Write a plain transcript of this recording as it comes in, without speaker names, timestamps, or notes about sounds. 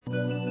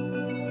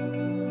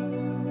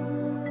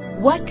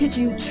What could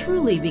you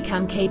truly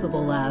become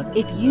capable of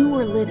if you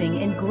were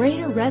living in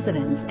greater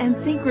resonance and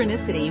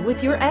synchronicity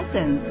with your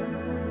essence?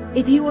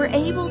 If you were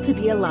able to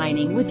be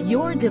aligning with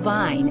your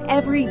divine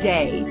every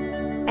day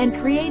and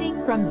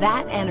creating from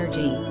that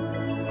energy,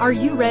 are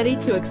you ready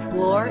to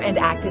explore and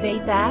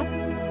activate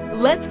that?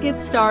 Let's get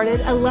started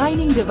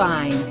aligning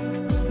divine.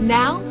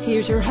 Now,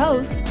 here's your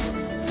host,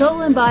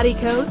 Soul and Body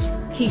Coach,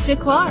 Keisha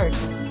Clark.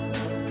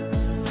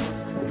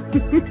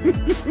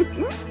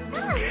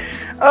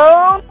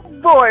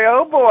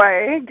 Oh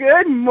boy.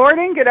 Good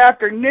morning, good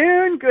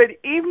afternoon, good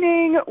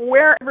evening,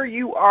 wherever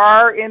you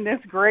are in this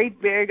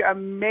great, big,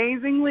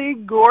 amazingly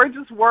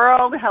gorgeous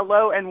world.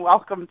 Hello and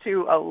welcome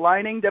to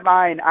Aligning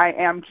Divine. I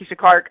am Keisha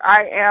Clark.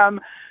 I am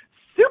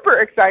super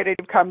excited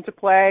to come to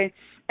play.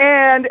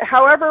 And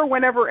however,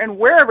 whenever, and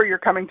wherever you're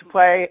coming to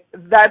play,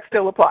 that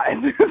still applies.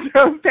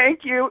 So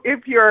thank you.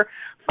 If you're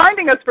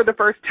finding us for the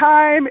first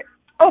time,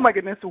 oh my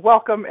goodness,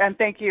 welcome and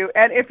thank you.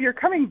 And if you're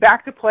coming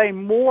back to play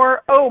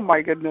more, oh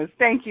my goodness,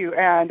 thank you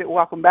and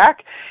welcome back.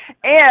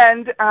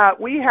 And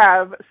we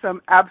have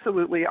some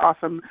absolutely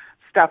awesome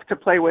stuff to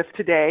play with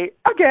today.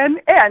 Again,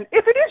 and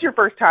if it is your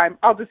first time,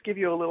 I'll just give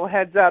you a little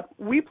heads up.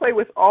 We play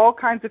with all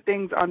kinds of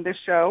things on this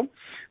show.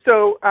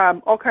 So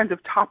all kinds of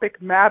topic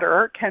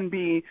matter can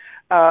be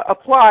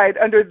applied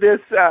under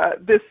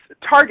this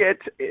target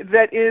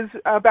that is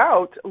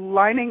about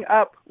lining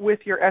up with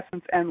your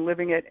essence and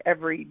living it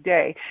every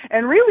day.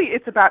 And really,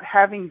 it's about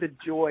having the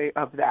joy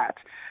of that.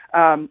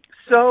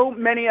 So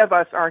many of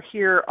us are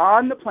here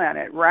on the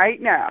planet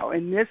right now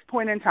in this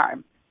point in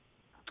time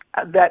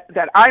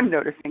that I'm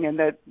noticing and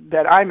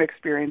that I'm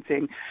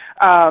experiencing,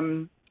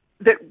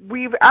 that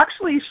we've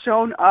actually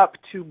shown up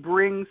to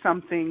bring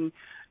something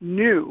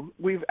new.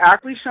 We've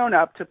actually shown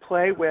up to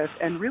play with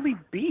and really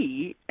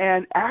be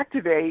and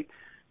activate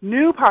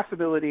new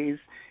possibilities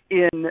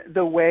in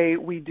the way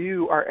we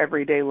do our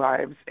everyday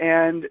lives.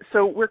 And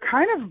so we're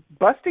kind of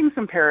busting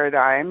some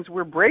paradigms.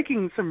 We're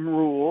breaking some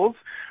rules.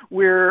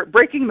 We're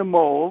breaking the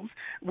molds.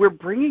 We're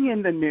bringing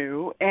in the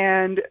new.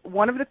 And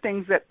one of the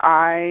things that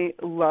I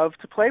love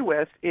to play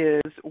with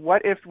is,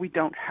 what if we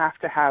don't have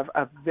to have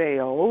a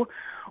veil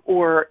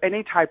or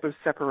any type of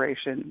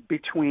separation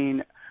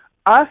between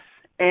us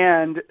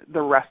and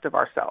the rest of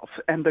ourselves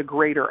and the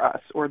greater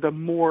us or the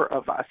more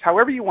of us,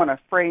 however you want to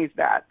phrase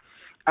that.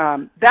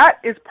 That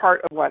is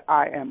part of what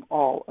I am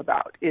all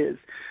about, is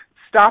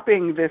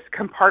stopping this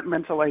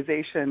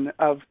compartmentalization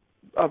of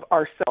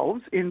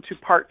ourselves into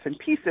parts and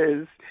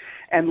pieces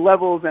and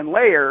levels and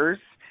layers,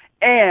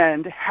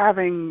 and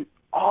having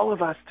all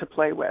of us to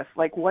play with.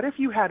 Like, what if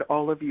you had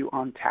all of you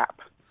on tap?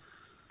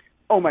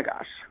 Oh my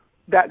gosh,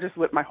 that just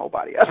lit my whole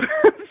body up.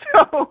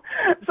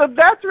 So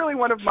that's really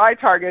one of my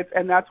targets,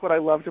 and that's what I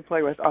love to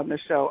play with on the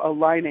show,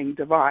 Aligning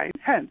Divine,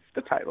 hence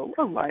the title,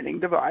 Aligning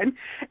Divine.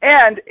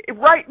 And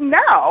right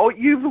now,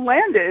 you've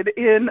landed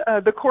in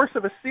the course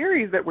of a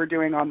series that we're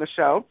doing on the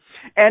show,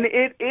 and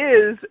it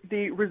is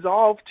the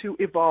Resolve to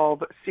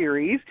Evolve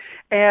series.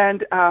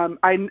 And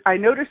I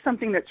noticed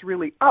something that's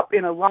really up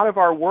in a lot of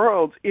our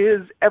worlds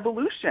is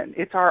evolution.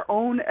 It's our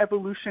own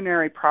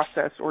evolutionary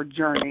process or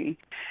journey.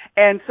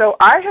 And so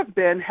I have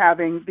been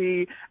having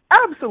the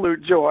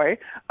absolute joy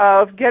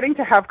of getting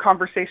to have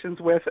conversations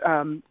with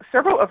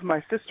several of my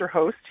sister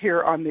hosts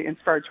here on the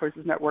Inspired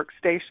Choices Network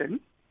station.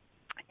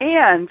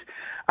 And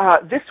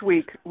this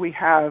week we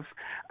have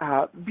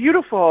a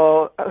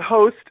beautiful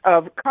host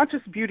of Conscious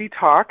Beauty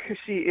Talk.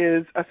 She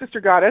is a sister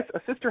goddess, a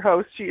sister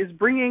host. She is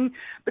bringing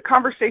the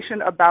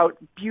conversation about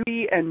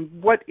beauty and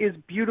what is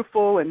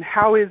beautiful and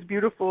how is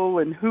beautiful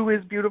and who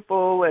is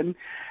beautiful and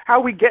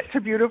how we get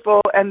to beautiful.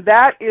 And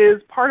that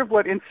is part of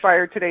what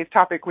inspired today's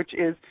topic, which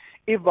is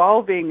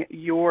evolving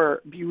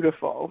your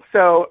beautiful.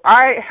 So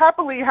I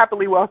happily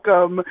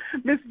welcome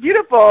Miss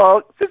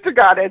Beautiful Sister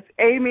Goddess,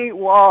 Amy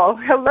Wall.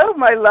 Hello,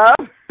 my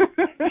love.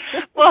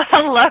 Well,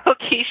 hello,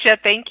 Keisha.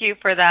 Thank you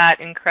for that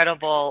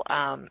incredible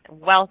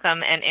welcome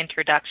and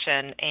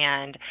introduction.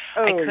 And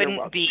I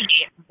couldn't be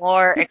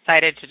more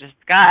excited to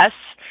discuss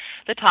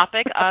the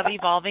topic of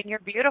evolving your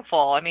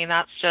beautiful. I mean,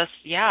 that's just,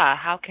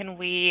 how can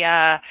we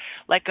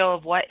let go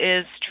of what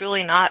is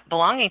truly not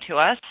belonging to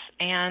us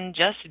and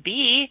just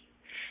be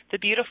the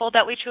beautiful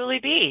that we truly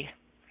be.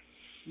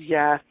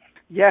 Yes.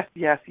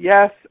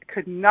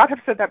 Could not have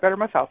said that better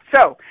myself.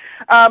 So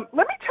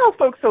let me tell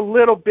folks a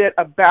little bit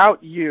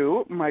about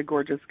you, my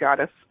gorgeous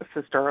goddess,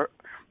 sister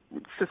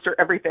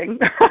everything.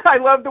 I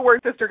love the word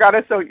sister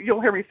goddess, so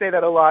you'll hear me say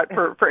that a lot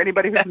for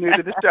anybody who's new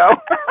to the show.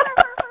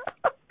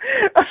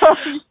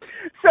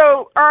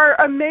 So our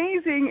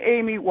amazing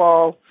Amy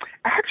Wall,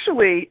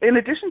 actually, in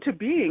addition to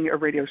being a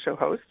radio show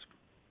host,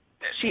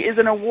 she is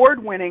an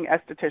award-winning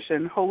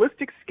esthetician,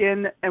 holistic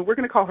skin, and we're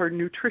going to call her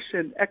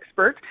nutrition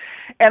expert,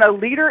 and a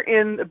leader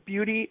in the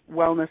beauty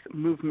wellness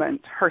movement.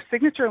 Her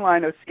signature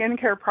line of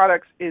skincare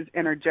products is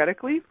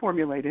energetically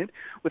formulated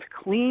with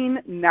clean,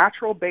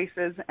 natural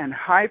bases and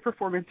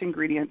high-performance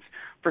ingredients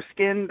for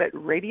skin that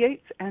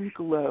radiates and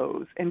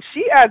glows. And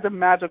she adds a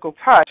magical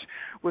touch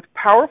with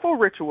powerful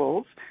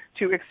rituals,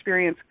 to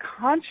experience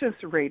conscious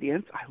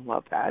radiance, I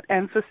love that,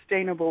 and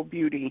sustainable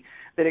beauty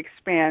that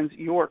expands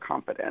your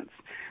confidence.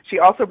 She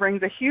also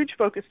brings a huge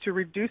focus to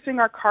reducing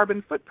our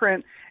carbon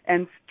footprint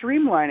and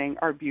streamlining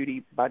our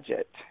beauty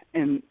budget.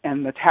 And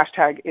the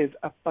hashtag is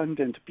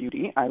Abundant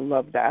Beauty. I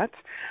love that.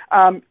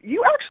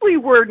 You actually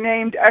were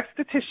named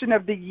Esthetician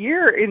of the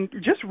Year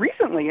just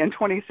recently in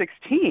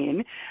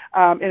 2016 in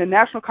a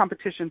national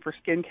competition for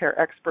skincare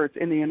experts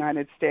in the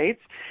United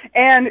States.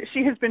 And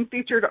she has been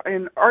featured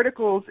in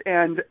articles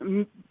and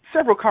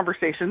several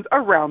conversations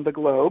around the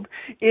globe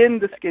in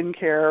the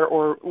skincare,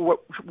 or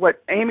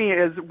what Amy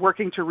is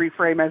working to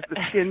reframe as the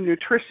skin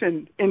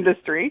nutrition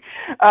industry.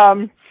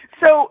 And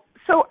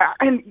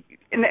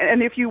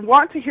if you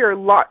want to hear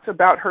lots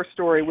about her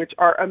story, which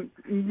are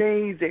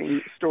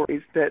amazing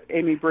stories that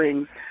Amy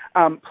brings,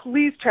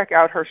 please check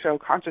out her show,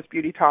 Conscious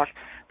Beauty Talk.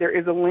 There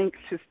is a link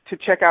to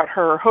check out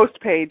her host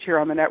page here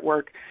on the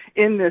network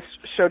in this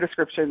show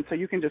description, so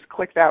you can just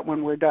click that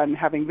when we're done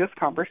having this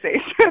conversation,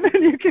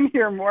 and you can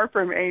hear more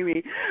from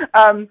Amy.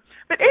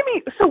 But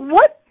Amy, so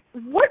what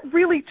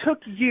really took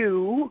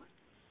you?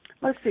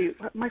 Let's see.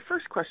 My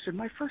first question.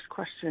 What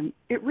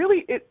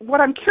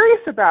I'm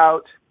curious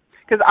about,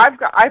 because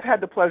I've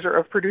had the pleasure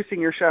of producing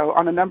your show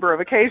on a number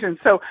of occasions,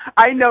 so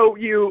I know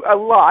you a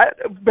lot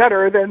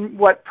better than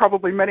what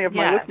probably many of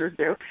my listeners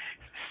do.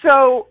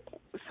 So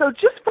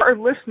just for our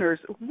listeners,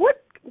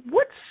 what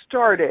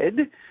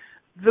started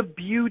the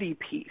beauty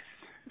piece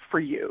for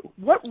you?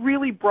 What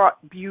really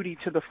brought beauty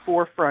to the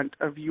forefront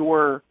of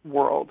your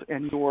world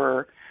and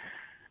your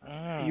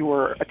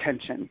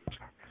attention?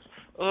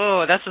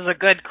 Oh, this is a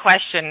good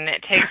question.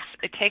 It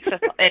takes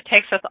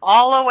us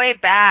all the way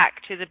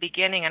back to the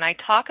beginning, and I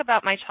talk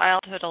about my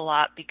childhood a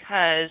lot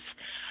because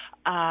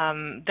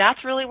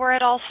that's really where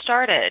it all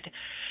started.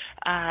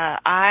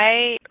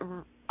 I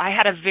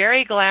had a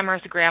very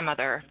glamorous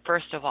grandmother,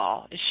 first of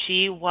all.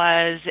 She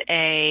was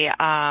a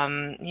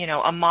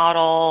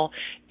model,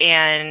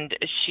 and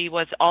she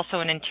was also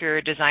an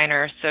interior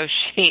designer, so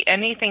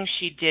anything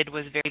she did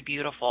was very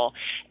beautiful.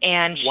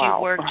 And she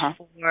worked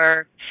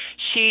for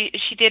she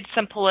did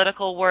some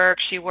political work.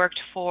 She worked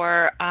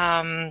for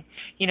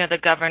the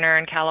governor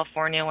in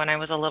California when I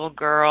was a little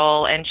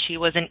girl, and she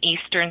was an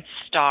Eastern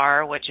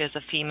Star, which is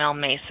a female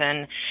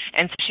Mason.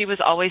 And so she was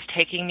always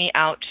taking me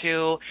out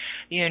to,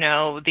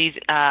 these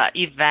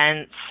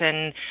events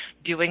and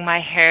doing my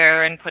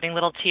hair and putting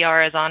little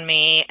tiaras on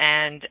me.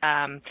 And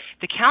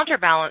the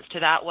counterbalance to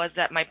that was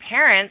that my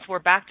parents were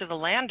back to the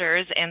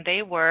landers, and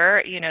they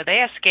were,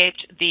 they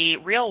escaped the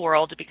real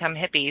world to become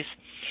hippies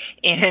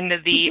in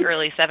the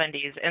early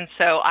 70s. And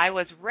so I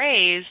was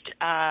raised,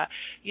 on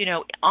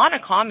a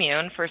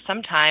commune for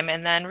some time,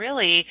 and then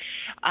really,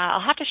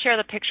 I'll have to share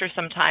the picture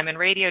sometime, and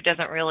radio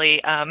doesn't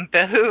really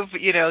behoove,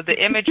 the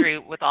imagery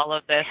with all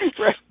of this.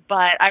 Right.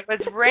 But I was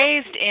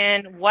raised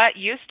in what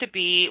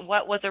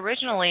was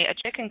originally a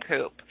chicken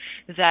coop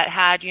that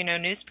had,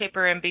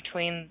 newspaper in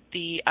between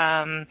the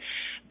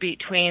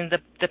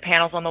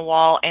panels on the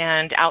wall,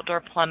 and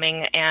outdoor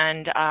plumbing,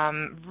 and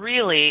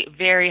really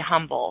very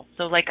humble,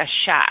 so like a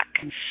shack.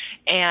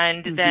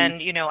 And then,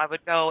 I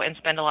would go and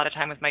spend a lot of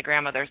time with my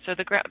grandmother.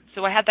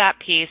 So I had that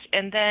piece.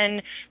 And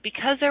then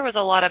because there was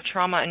a lot of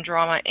trauma and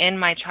drama in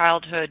my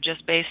childhood,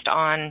 just based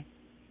on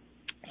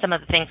some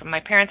of the things that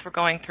my parents were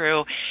going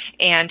through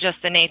and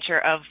just the nature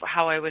of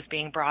how I was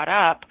being brought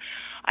up,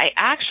 I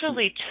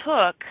actually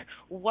took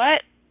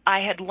what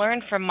I had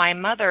learned from my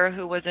mother,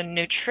 who was a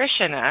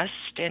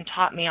nutritionist and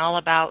taught me all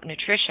about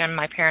nutrition.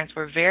 My parents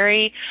were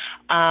very,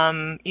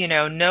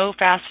 no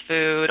fast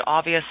food,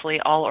 obviously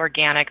all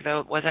organic,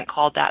 though it wasn't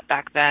called that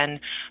back then,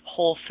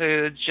 whole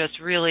foods, just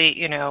really,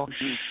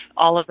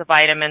 all of the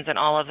vitamins and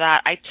all of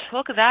that. I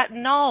took that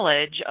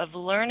knowledge of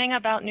learning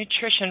about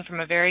nutrition from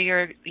a very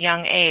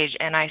young age,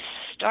 and I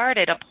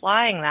started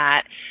applying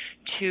that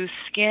to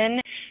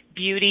skin,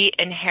 beauty,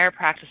 and hair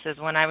practices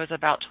when I was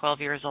about 12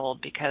 years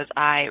old, because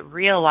I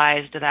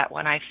realized that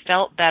when I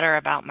felt better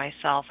about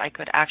myself, I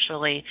could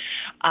actually,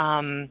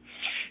 I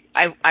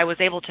was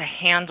able to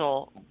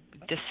handle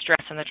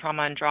distress and the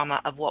trauma and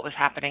drama of what was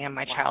happening in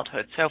my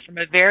childhood. So from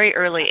a very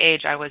early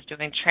age, I was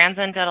doing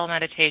transcendental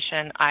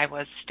meditation. I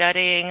was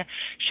studying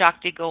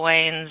Shakti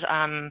Gawain's,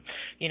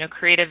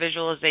 creative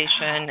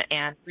visualization,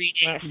 and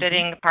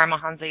studying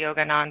Paramahansa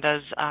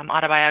Yogananda's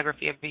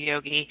autobiography of a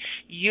yogi,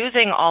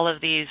 using all of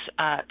these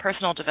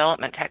personal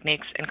development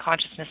techniques and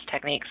consciousness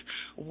techniques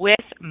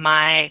with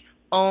my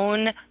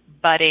own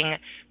budding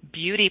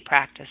beauty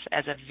practice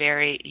as a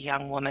very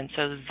young woman.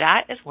 So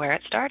that is where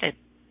it started.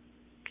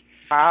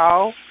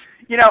 Wow.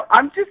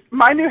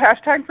 My new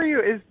hashtag for you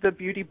is the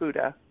Beauty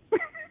Buddha.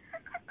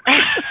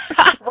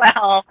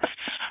 Well,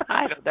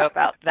 I don't know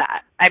about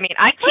that. I mean,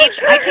 I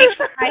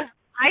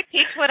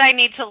teach what I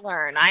need to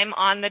learn. I'm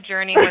on the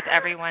journey with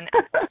everyone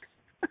else.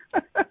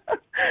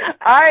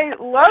 I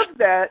love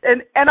that.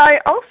 And I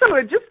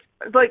also just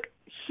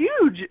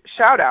huge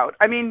shout out.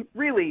 I mean,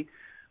 really,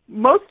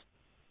 most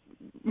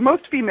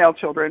female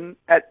children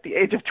at the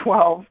age of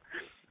 12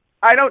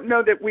 I don't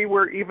know that we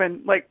were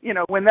even like,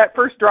 when that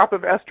first drop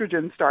of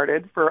estrogen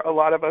started for a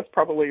lot of us,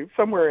 probably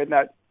somewhere in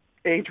that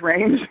age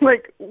range,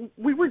 like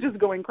we were just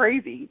going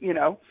crazy,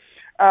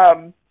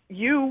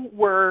 you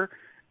were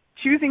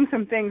choosing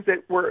some things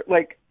that were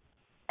like,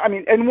 I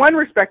mean, in one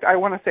respect, I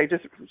want to say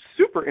just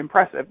super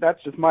impressive.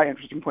 That's just my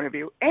interesting point of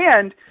view.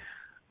 And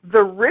the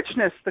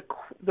richness,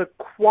 the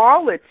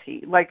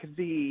quality, like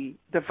the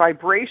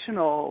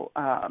vibrational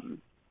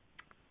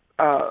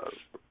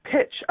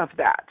pitch of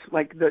that,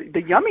 like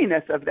the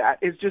yumminess of that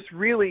is just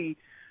really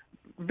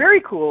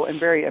very cool and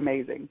very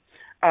amazing.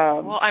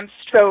 Well, I'm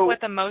struck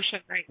with emotion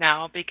right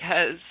now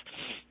because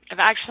I've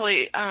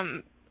actually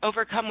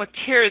overcome with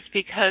tears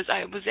because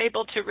I was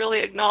able to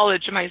really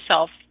acknowledge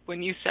myself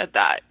when you said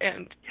that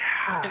and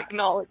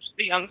acknowledge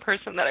the young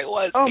person that I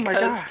was. Oh, my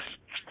gosh.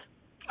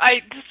 I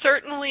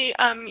certainly,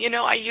 I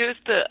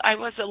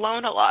was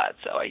alone a lot,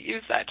 so I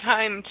used that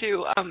time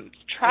to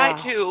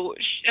try to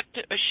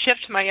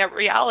shift my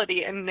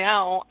reality, and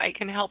now I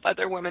can help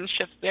other women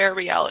shift their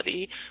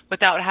reality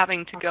without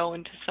having to go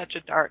into such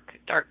a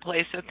dark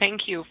place. So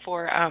thank you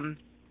for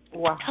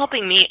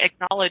helping me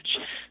acknowledge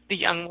the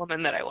young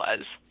woman that I was.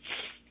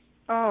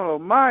 Oh,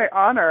 my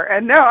honor.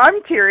 And now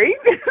I'm teary.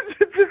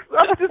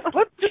 Let's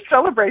just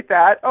celebrate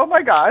that. Oh,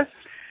 my gosh.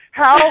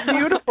 How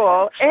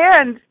beautiful.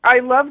 And I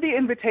love the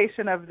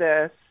invitation of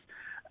this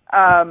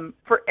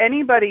for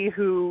anybody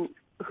who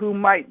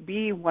might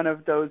be one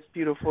of those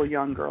beautiful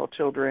young girl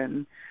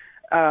children.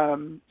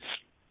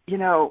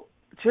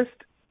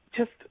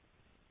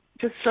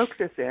 Just soak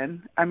this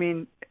in. I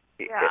mean,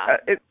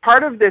 it's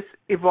part of this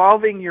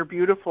evolving your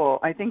beautiful.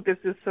 I think this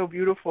is so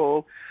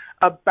beautiful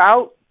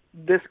about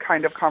this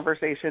kind of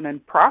conversation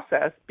and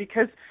process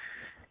because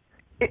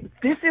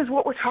this is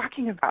what we're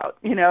talking about,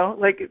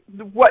 like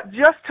what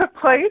just took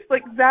place,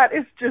 like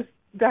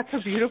that's a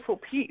beautiful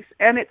piece.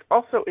 And it's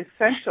also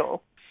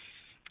essential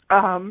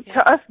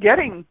to us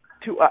getting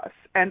to us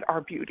and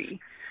our beauty.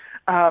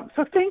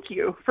 So thank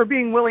you for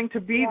being willing to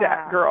be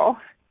that girl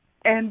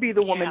and be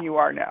the woman you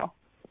are now.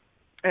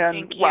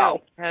 And thank you,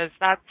 because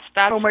that's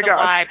oh my gosh.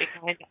 why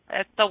behind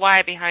that's the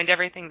why behind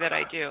everything that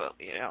I do,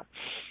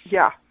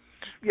 Yeah.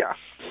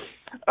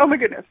 Oh my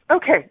goodness.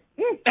 Okay.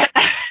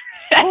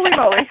 Holy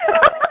moly.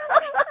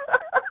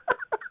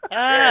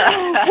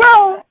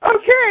 Well,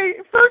 okay,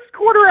 first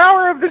quarter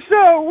hour of the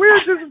show, we're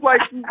just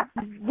like,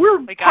 we're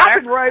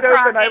popping right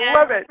open. I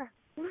love it.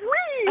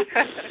 Whee!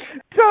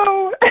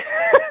 So,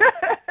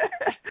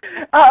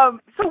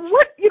 so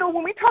what,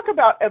 when we talk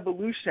about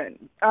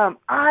evolution,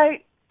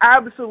 I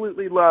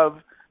absolutely love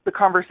the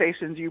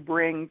conversations you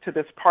bring to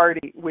this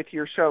party with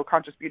your show,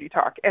 Conscious Beauty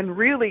Talk, and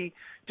really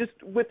just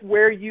with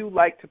where you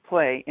like to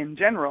play in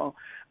general,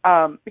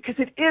 because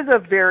it is a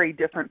very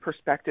different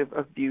perspective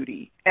of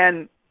beauty.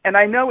 And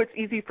I know it's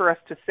easy for us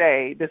to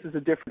say this is a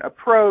different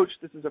approach,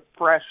 this is a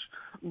fresh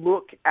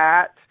look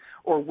at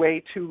or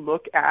way to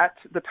look at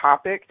the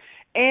topic.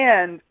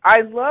 And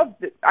I love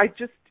that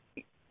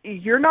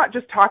you're not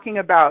just talking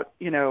about,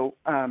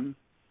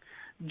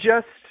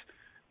 just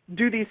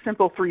do these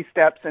simple 3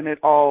 steps and it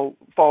all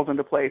falls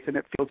into place and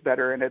it feels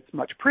better and it's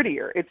much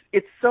prettier.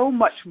 It's so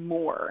much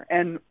more.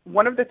 And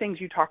one of the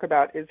things you talk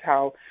about is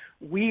how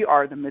we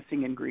are the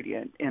missing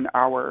ingredient in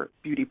our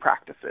beauty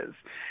practices.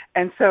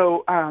 And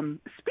so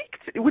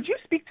would you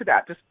speak to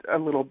that just a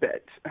little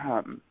bit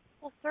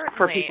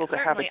for people to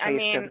have a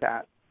taste of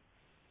that?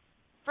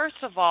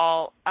 First of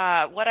all,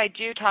 what I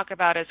do talk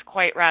about is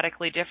quite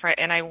radically different,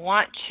 and I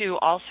want to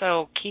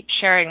also keep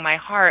sharing my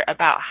heart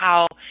about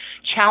how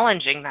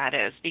challenging that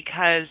is,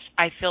 because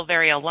I feel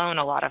very alone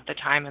a lot of the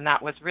time, and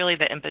that was really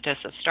the impetus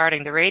of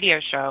starting the radio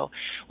show,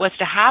 was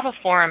to have a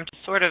forum to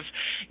sort of,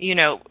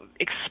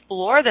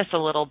 explore this a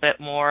little bit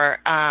more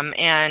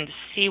and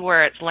see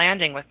where it's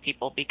landing with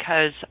people,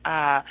 because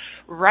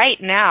right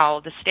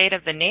now the state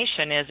of the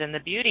nation is in the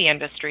beauty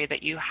industry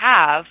that you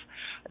have.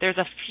 There's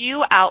a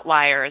few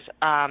outliers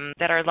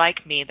that are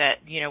like me that,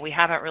 we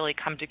haven't really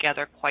come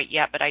together quite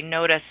yet, but I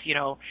notice,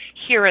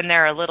 here and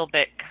there a little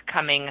bit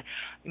coming,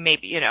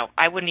 maybe,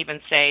 I wouldn't even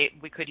say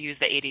we could use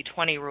the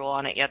 80-20 rule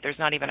on it yet. There's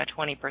not even a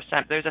 20%.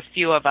 There's a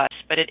few of us,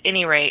 but at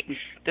any rate,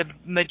 the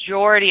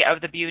majority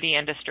of the beauty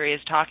industry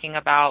is talking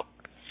about,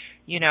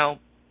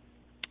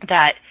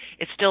 that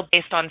it's still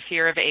based on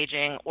fear of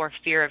aging or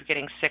fear of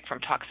getting sick from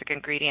toxic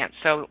ingredients.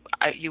 So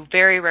you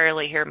very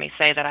rarely hear me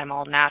say that I'm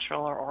all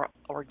natural or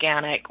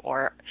organic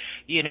or,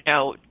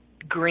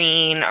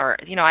 green or,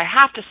 I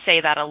have to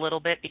say that a little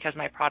bit because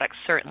my products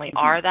certainly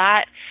are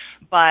that.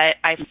 But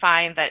I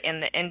find that in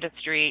the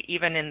industry,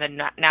 even in the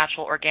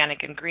natural,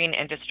 organic, and green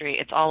industry,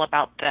 it's all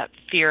about the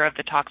fear of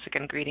the toxic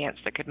ingredients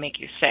that could make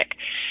you sick.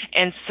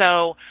 And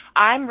so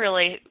I'm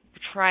really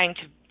trying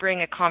to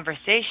bring a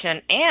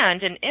conversation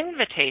and an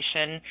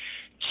invitation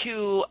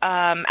to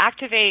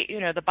activate,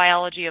 the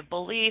biology of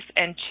belief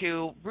and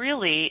to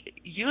really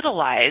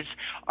utilize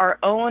our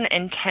own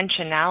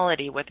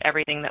intentionality with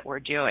everything that we're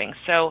doing.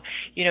 So,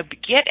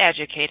 get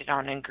educated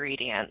on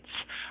ingredients.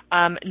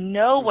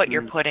 Know what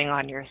you're putting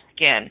on your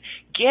skin.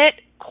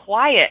 Get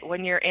quiet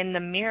when you're in the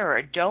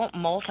mirror. Don't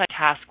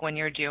multitask when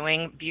you're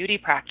doing beauty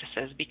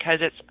practices,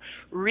 because it's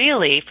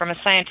really, from a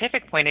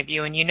scientific point of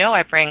view, and you know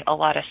I bring a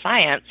lot of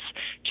science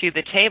to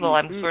the table.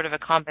 I'm sort of a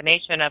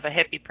combination of a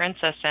hippie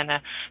princess and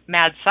a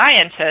mad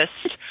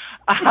scientist,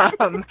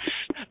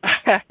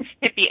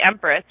 hippie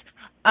empress.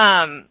 But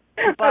I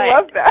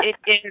love that. It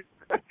is,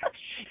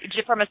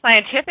 from a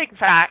scientific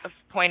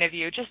point of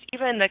view, just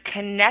even the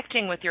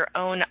connecting with your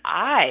own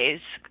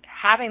eyes,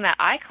 having that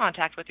eye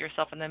contact with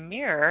yourself in the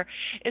mirror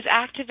is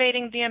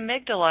activating the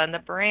amygdala in the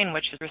brain,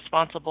 which is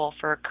responsible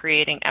for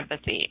creating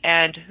empathy.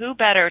 And who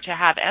better to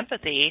have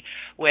empathy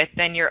with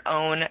than your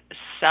own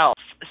self?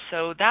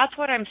 So that's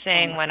what I'm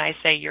saying when I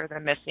say you're the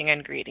missing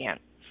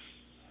ingredient.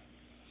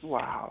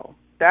 Wow.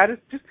 That is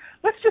just,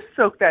 let's just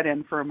soak that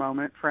in for a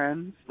moment,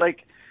 friends.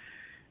 Like,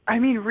 I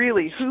mean,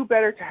 really, who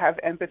better to have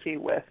empathy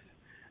with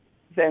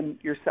than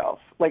yourself?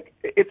 Like,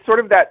 it's sort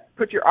of that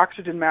put your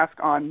oxygen mask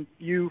on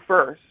you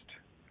first,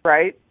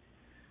 right?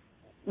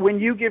 When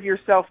you give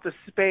yourself the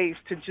space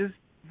to just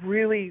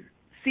really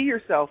see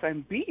yourself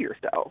and be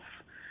yourself,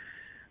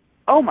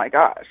 oh my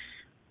gosh.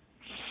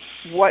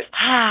 What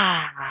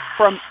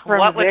from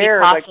what would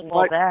there, be possible, like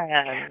what,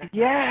 then?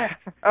 Yeah.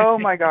 Oh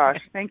my gosh.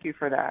 Thank you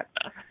for that.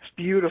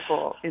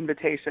 Beautiful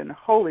invitation.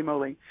 Holy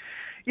moly.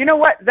 You know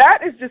what? That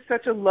is just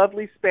such a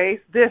lovely space.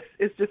 This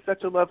is just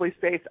such a lovely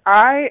space.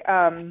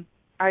 I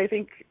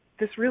think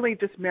this really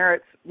just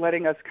merits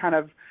letting us kind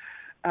of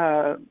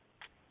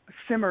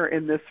simmer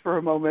in this for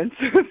a moment.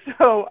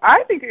 So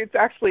I think it's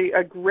actually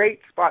a great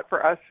spot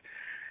for us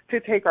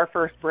to take our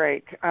first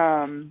break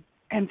and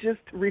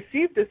just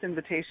receive this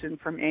invitation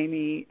from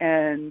Amy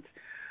and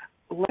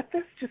let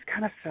this just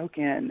kind of soak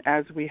in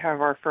as we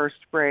have our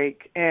first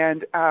break.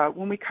 And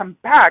when we come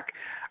back,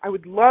 I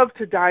would love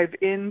to dive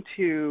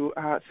into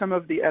some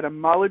of the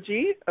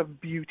etymology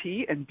of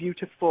beauty and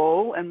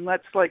beautiful, and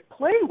let's like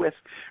play with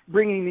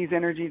bringing these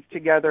energies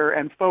together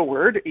and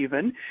forward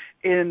even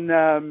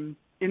in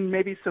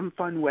maybe some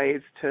fun ways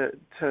to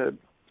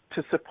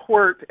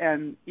support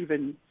and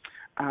even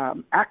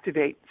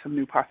activate some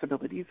new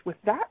possibilities with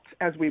that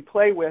as we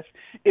play with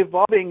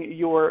Evolving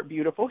Your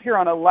Beautiful here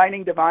on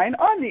Aligning Divine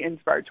on the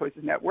Inspired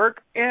Choices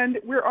Network. And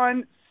we're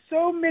on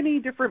so many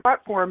different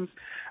platforms.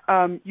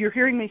 You're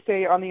hearing me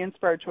say on the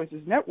Inspired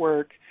Choices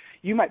Network.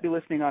 You might be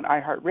listening on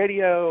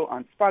iHeartRadio,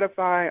 on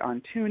Spotify,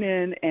 on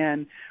TuneIn,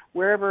 and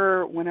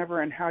wherever,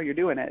 whenever, and how you're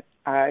doing it.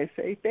 I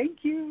say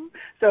thank you.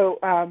 So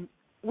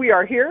we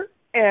are here,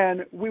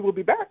 and we will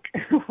be back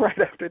right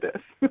after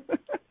this.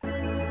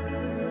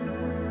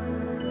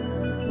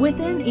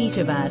 Within each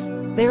of us,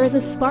 there is a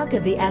spark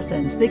of the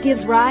essence that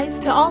gives rise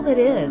to all that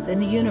is in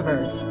the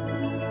universe.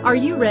 Are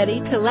you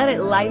ready to let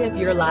it light up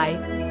your life?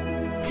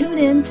 Tune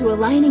in to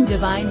Aligning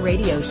Divine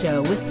Radio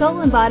Show with Soul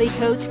and Body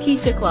Coach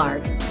Keisha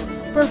Clark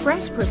for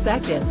fresh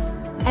perspectives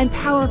and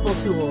powerful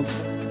tools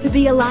to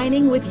be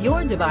aligning with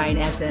your divine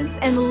essence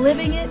and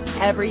living it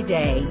every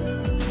day.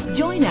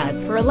 Join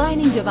us for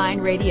Aligning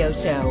Divine Radio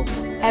Show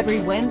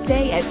every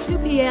Wednesday at 2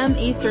 p.m.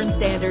 Eastern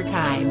Standard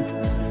Time,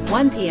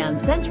 1 p.m.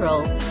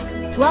 Central,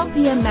 12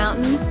 p.m.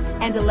 Mountain,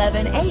 and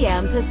 11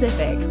 a.m.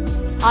 Pacific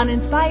on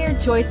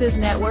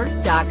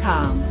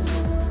InspiredChoicesNetwork.com.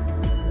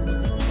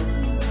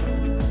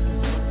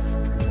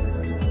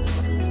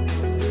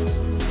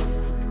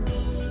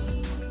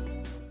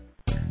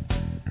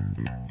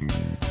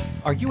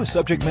 Are you a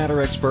subject matter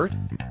expert?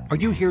 Are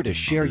you here to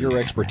share your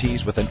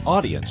expertise with an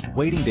audience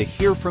waiting to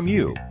hear from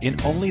you in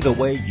only the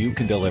way you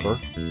can deliver?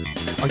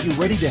 Are you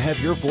ready to have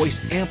your voice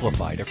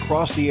amplified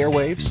across the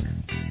airwaves?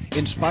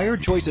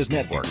 Inspired Choices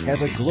Network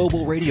has a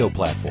global radio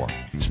platform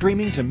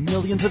streaming to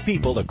millions of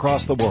people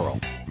across the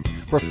world.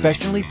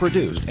 Professionally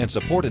produced and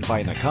supported by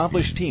an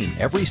accomplished team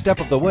every step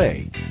of the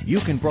way, you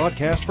can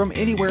broadcast from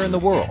anywhere in the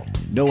world,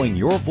 knowing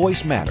your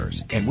voice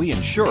matters, and we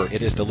ensure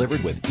it is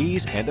delivered with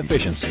ease and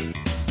efficiency.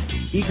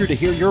 Eager to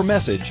hear your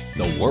message?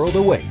 The world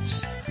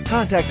awaits.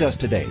 Contact us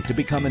today to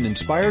become an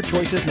Inspired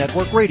Choices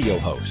Network radio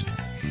host.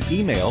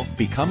 Email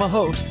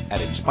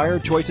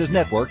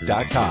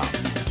becomeahost@inspiredchoicesnetwork.com.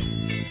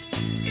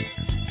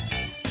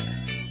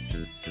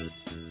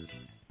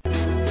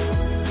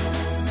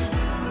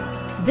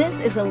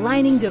 This is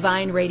Aligning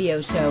Divine Radio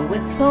Show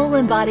with Soul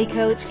and Body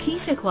Coach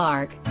Keisha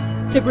Clark.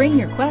 To bring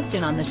your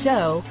question on the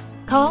show,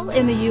 call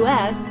in the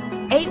U.S.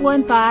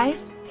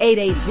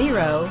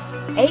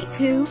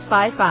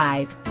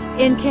 815-880-8255.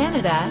 In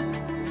Canada,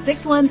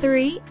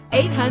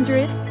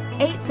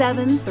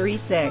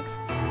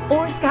 613-800-8736.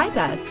 Or Skype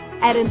us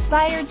at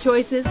Inspired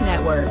Choices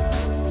Network.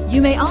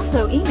 You may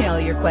also email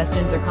your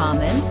questions or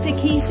comments to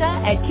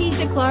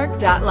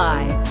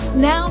Keisha@KeishaClark.live.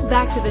 Now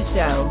back to the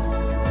show.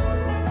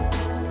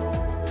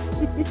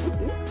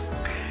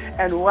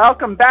 And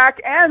welcome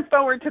back and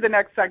forward to the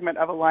next segment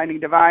of Aligning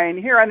Divine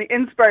here on the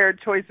Inspired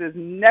Choices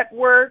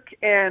Network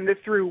and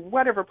through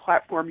whatever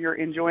platform you're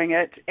enjoying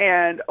it.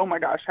 And oh my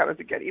gosh, how does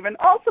it get even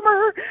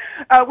awesomer?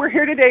 We're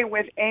here today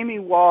with Amy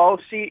Wall.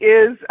 She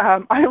is,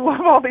 I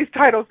love all these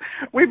titles.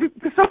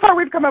 So far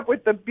we've come up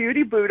with the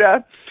Beauty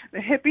Buddha, the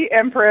Hippie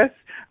Empress,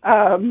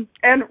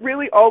 and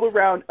really all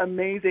around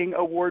amazing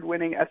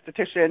award-winning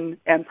esthetician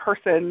and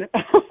person,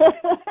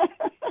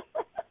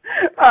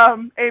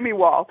 Amy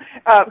Wall,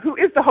 who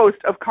is the host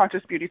of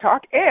Conscious Beauty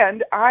Talk,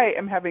 and I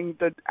am having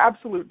the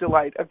absolute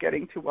delight of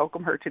getting to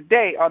welcome her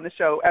today on the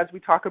show as we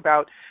talk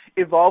about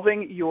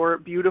evolving your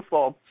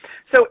beautiful.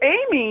 So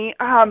Amy,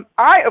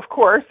 I, of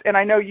course, and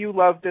I know you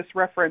love this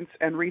reference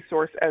and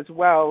resource as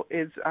well,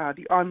 is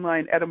the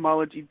online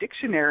etymology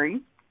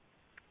dictionary.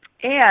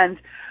 And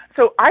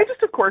so I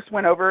just, of course,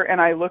 went over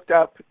and I looked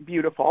up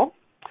beautiful,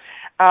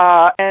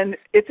 and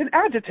it's an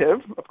adjective,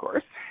 of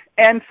course.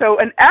 And so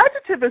an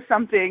adjective is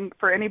something,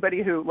 for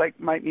anybody who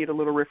might need a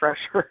little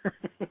refresher,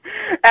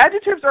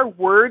 adjectives are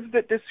words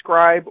that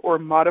describe or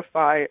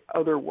modify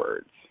other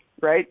words,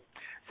 right?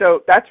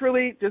 So that's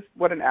really just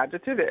what an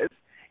adjective is.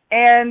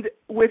 And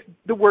with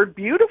the word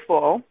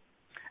beautiful,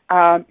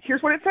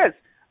 here's what it says: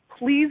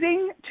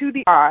 pleasing to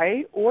the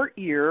eye or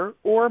ear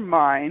or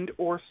mind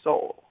or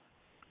soul.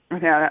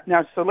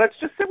 Now, so let's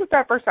just sit with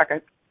that for a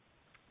second.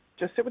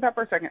 Just sit with that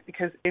for a second,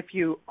 because if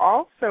you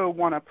also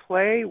want to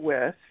play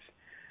with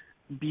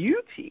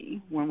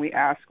beauty, when we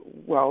ask,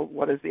 well,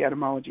 what is the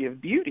etymology of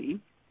beauty?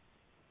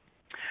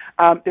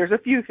 There's a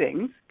few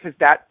things, because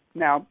that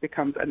now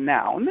becomes a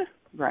noun,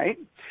 right?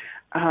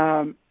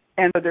 And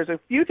so there's a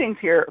few things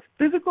here.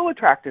 Physical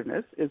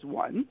attractiveness is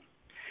one.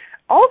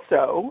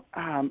 Also,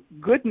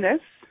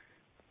 goodness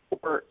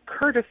or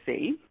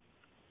courtesy,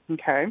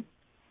 okay?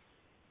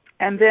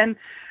 And then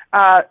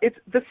it's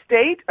the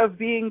state of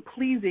being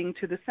pleasing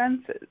to the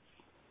senses.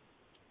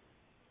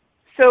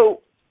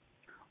 So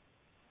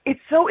it's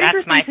so That's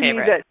interesting to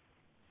favorite. me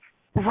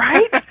that,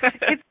 right?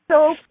 It's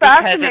so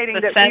fascinating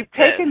that senses.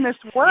 we've taken this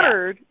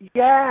word,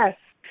 yes,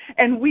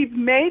 and we've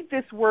made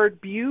this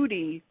word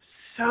beauty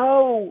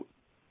so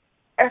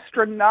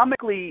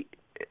astronomically,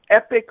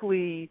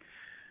 epically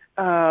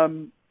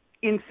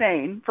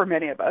insane for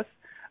many of us.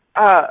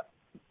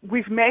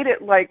 We've made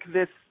it like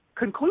this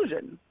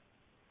conclusion.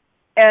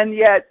 And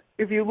yet,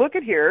 if you look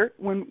at here,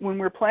 when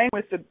we're playing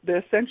with the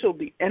essential,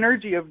 the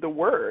energy of the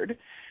word,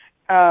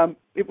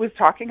 it was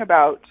talking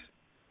about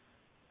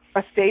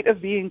a state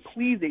of being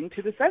pleasing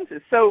to the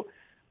senses. So,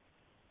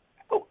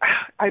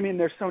 I mean,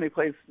 there's so many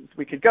places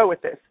we could go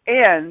with this.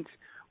 And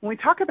when we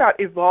talk about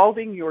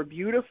evolving your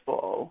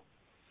beautiful,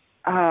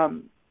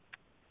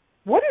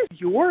 what is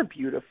your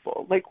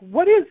beautiful?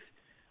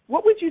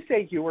 What would you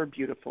say your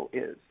beautiful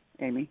is,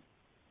 Amy,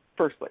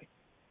 firstly?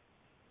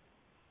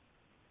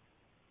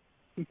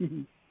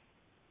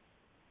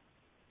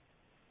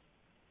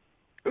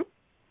 Oops.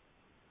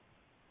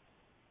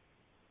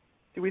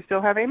 Do we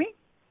still have Amy?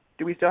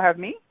 Do we still have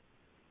me?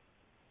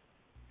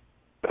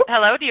 Oops.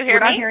 Hello, do you hear me?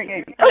 We're not hearing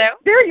Amy. Hello? Oh,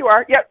 there you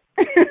are. Yep.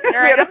 We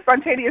had a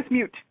spontaneous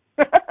mute.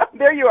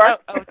 There you are.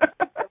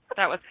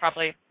 That was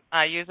probably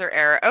user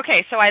error.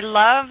 Okay, so I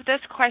love this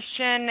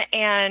question,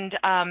 and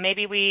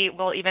maybe we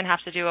will even have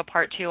to do a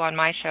part 2 on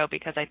my show,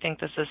 because I think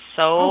this is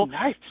so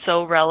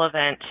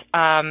relevant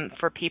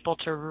for people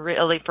to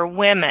really, for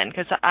women,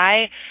 because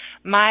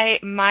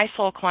my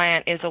soul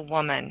client is a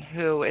woman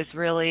who is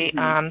really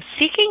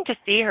seeking to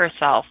see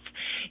herself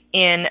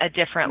in a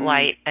different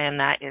light, and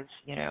that is,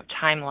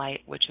 time light,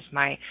 which is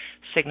my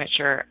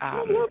signature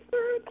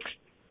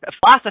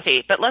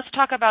philosophy. But let's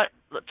talk about,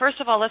 first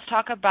of all,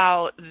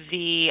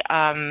 the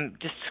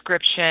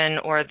description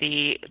or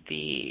the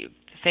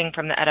thing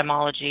from the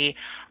etymology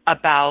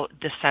about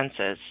the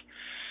senses.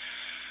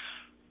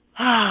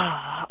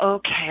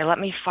 Okay, let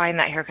me find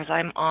that here, because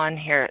I'm on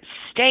here.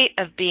 State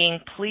of being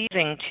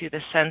pleasing to the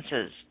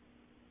senses.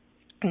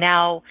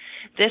 Now,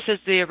 this is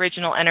the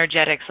original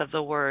energetics of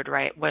the word,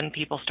 right, when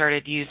people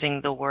started using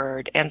the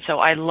word. And so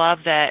I love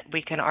that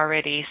we can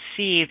already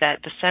see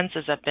that the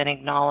senses have been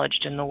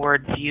acknowledged in the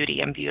word beauty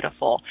and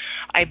beautiful.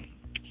 I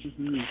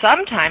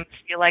sometimes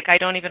feel like I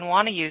don't even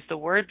want to use the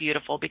word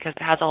beautiful, because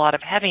it has a lot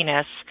of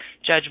heaviness,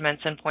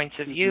 judgments, and points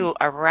of view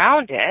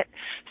around it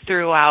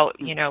throughout,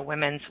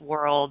 women's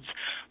worlds.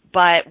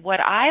 But what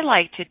I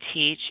like to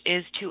teach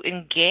is to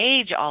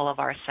engage all of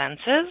our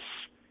senses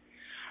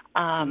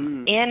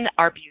in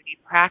our beauty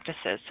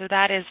practices. So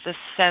that is the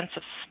sense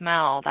of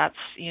smell. That's,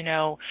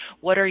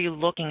 what are you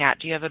looking at?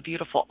 Do you have a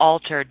beautiful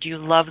altar? Do you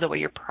love the way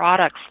your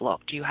products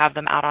look? Do you have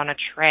them out on a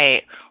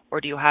tray,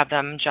 or do you have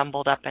them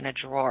jumbled up in a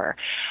drawer?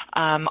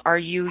 Are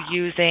you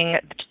using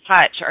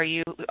touch?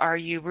 Are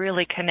you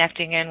really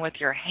connecting in with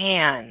your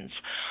hands?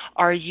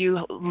 Are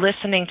you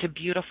listening to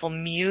beautiful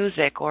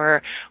music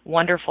or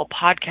wonderful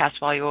podcasts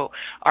while you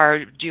are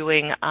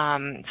doing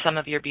some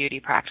of your beauty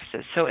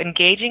practices? So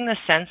engaging the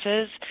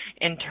senses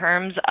in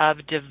terms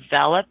of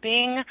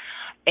developing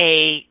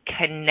a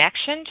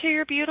connection to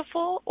your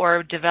beautiful,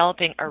 or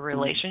developing a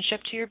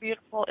relationship to your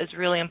beautiful, is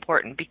really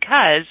important,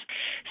 because,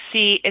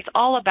 see, it's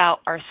all about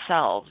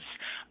ourselves.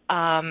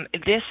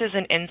 This is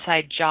an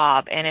inside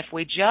job, and if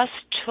we just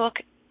took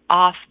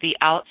off the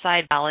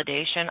outside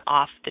validation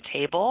off the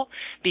table,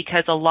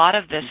 because a lot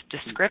of this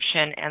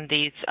description and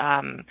these,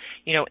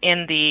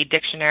 in the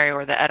dictionary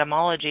or the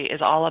etymology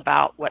is all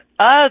about what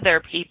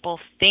other people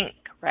think,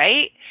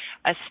 right?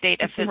 A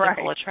state of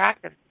physical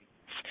attractiveness.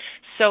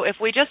 so if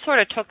we just sort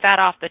of took that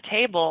off the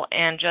table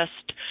and just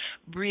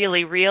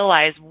really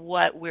realize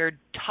what we're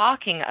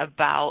talking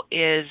about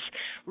is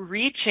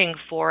reaching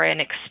for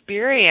and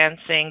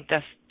experiencing the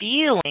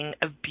feeling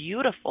of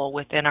beautiful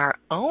within our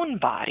own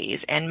bodies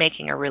and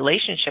making a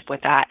relationship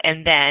with that,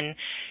 and then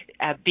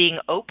being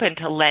open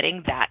to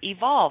letting that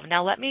evolve.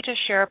 Now, let me just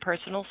share a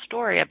personal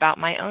story about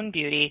my own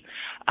beauty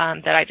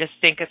that I just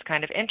think is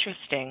kind of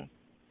interesting.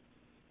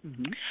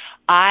 Mm-hmm.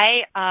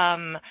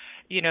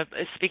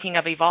 Speaking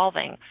of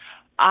evolving,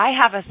 I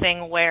have a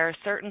thing where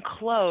certain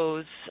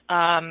clothes,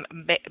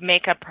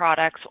 makeup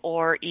products,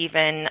 or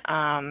even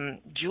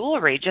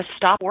jewelry just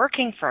stop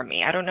working for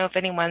me. I don't know if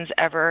anyone's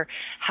ever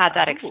had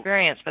that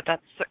experience, but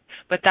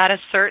that is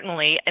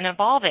certainly an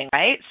evolving,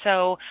 right?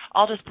 So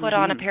I'll just put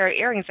on a pair of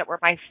earrings that were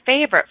my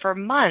favorite for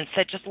months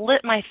that just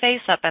lit my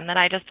face up, and then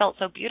I just felt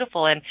so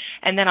beautiful, and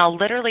then I'll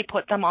literally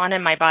put them on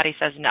and my body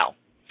says no.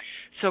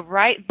 So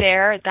right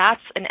there,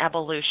 that's an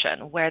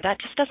evolution where that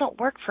just doesn't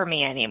work for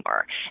me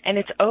anymore. And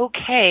it's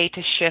okay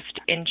to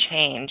shift and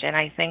change. And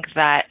I think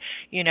that,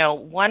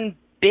 one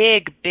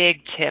big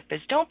tip is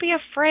don't be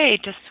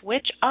afraid to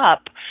switch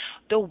up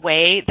the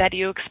way that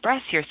you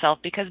express yourself,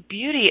 because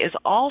beauty is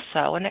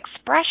also an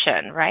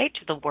expression, right,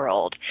 to the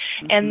world.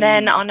 Mm-hmm. And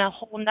then on a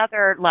whole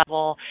nother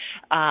level,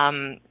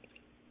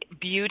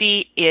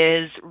 beauty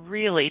is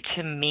really,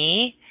 to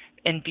me,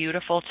 and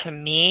beautiful to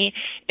me,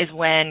 is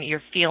when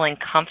you're feeling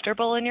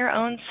comfortable in your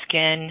own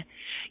skin,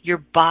 your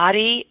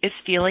body is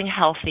feeling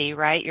healthy,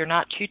 right? You're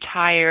not too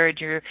tired.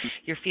 You're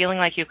feeling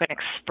like you can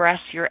express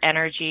your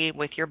energy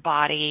with your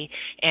body,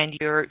 and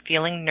you're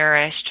feeling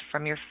nourished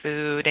from your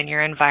food and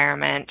your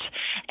environment.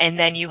 And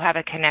then you have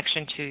a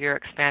connection to your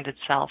expanded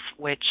self,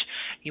 which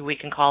we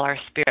can call our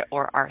spirit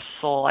or our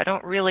soul. I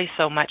don't really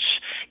so much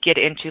get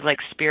into like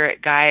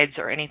spirit guides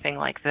or anything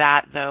like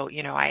that, though,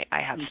 I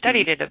have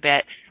studied it a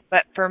bit.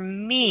 But for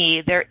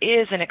me, there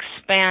is an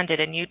expanded,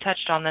 and you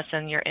touched on this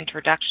in your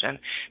introduction,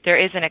 there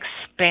is an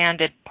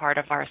expanded part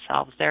of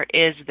ourselves. There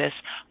is this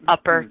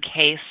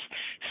uppercase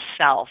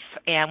self.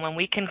 And when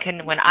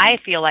when I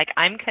feel like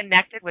I'm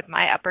connected with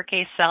my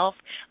uppercase self,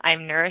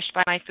 I'm nourished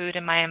by my food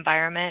and my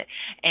environment,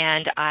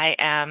 and I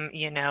am,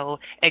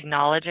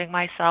 acknowledging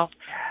myself,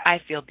 I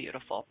feel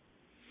beautiful.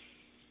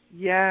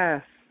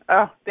 Yes.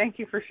 Oh, thank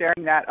you for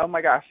sharing that. Oh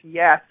my gosh,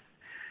 yes.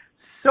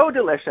 So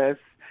delicious.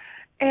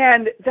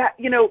 And that,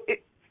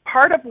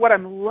 part of what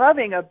I'm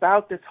loving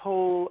about this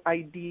whole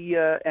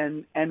idea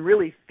and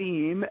really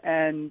theme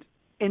and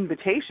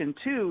invitation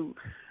to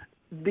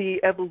the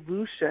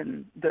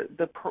evolution,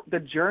 the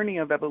journey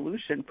of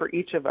evolution for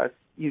each of us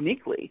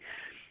uniquely,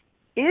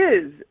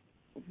 is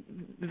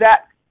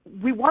that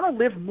we want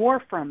to live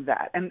more from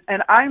that. And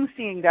I'm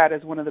seeing that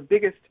as one of the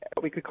biggest,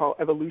 what we could call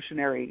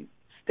evolutionary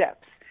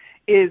steps,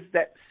 is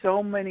that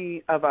so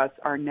many of us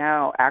are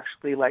now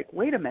actually like,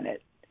 wait a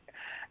minute,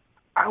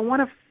 I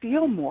want to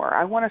feel more.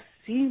 I want to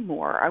see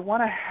more. I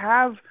want to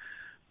have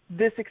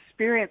this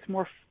experience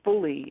more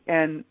fully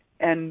and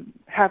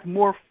have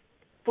more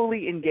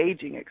fully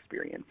engaging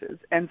experiences.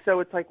 And so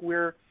it's like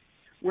we're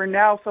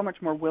now so much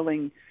more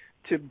willing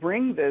to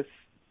bring this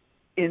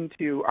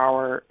into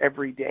our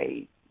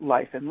everyday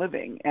life and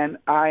living, and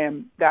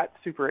that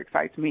super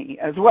excites me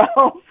as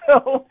well.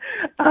 So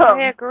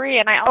I agree,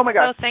 and I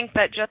also think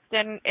that just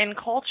in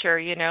culture,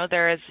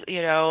 there is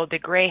the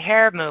gray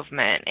hair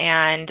movement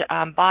and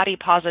body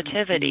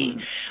positivity.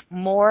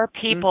 More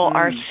people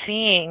are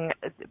seeing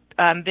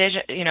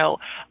vision,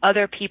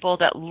 other people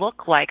that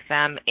look like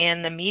them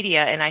in the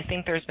media, and I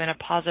think there's been a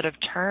positive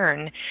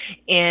turn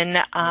in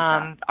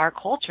our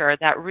culture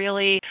that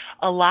really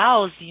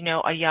allows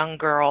a young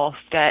girl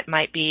that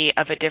might be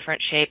of a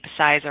different shape,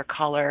 size, or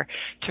color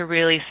to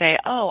really say,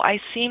 oh, I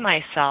see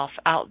myself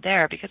out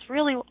there, because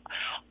really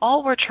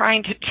all we're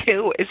trying to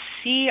do is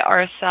see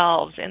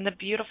ourselves in the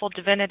beautiful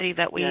divinity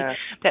that we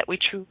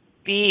truly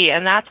be.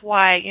 And that's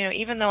why,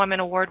 even though I'm an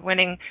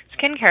award-winning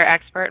skincare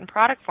expert and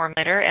product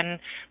formulator, and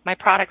my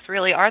products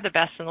really are the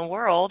best in the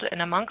world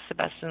and amongst the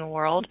best in the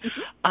world,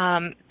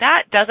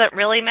 that doesn't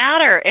really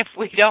matter if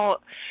we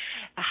don't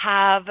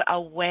have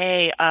a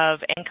way of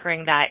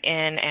anchoring that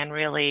in and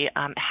really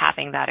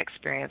having that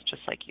experience,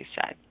 just like you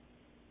said.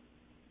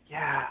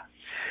 Yeah.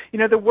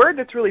 The word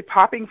that's really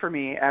popping for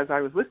me as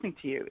I was listening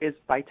to you is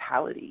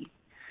vitality.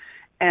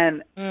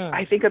 And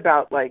I think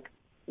about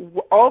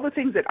all the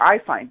things that I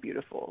find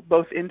beautiful,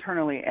 both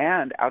internally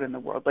and out in the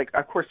world. Like,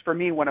 of course, for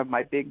me, one of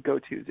my big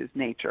go-tos is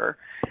nature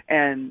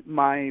and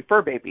my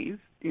fur babies.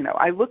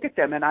 I look at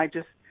them and I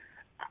just,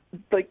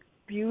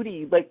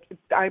 beauty,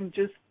 I'm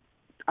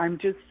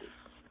just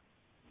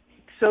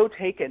so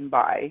taken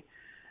by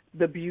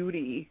the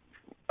beauty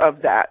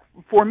of that.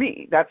 For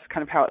me, that's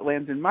kind of how it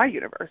lands in my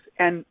universe.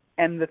 And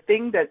the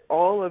thing that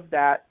all of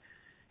that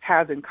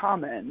has in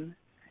common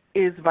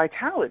is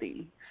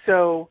vitality.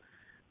 So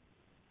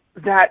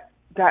that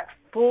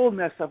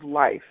fullness of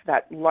life,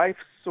 that life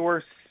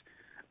source,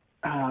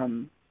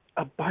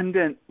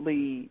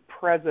 abundantly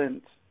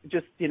present,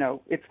 just,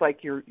 it's like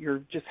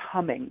you're just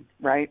humming,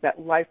 right? That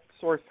life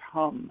source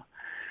hum.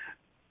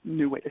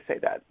 New way to say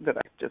that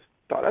I just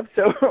thought of,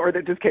 so or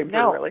that just came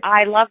through really.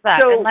 I love that.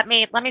 So, and let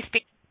me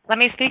speak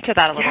to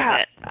that a little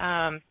bit.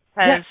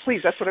 Yes,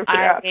 please. That's what I was going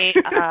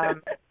to ask.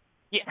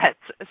 Yes.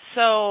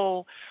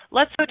 So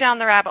let's go down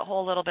the rabbit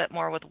hole a little bit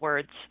more with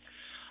words.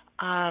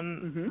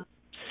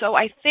 So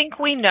I think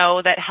we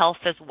know that health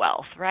is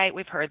wealth, right?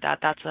 We've heard that.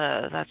 That's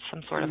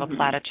some sort of a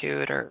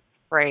platitude or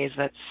phrase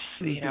that's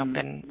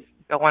been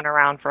going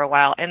around for a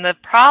while. And the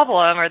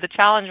problem or the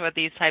challenge with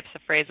these types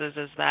of phrases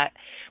is that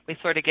we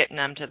sort of get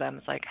numb to them.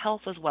 It's like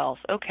health is wealth,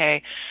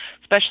 okay,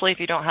 especially if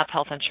you don't have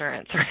health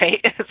insurance,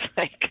 right? It's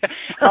like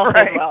health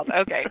is wealth,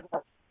 okay.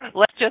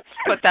 Let's just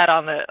put that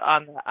on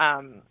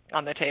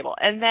the table.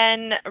 And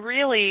then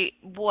really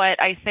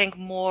what I think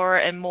more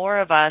and more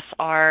of us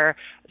are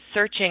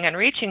searching and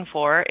reaching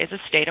for is a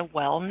state of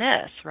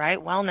wellness, right?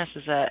 Wellness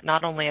is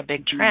not only a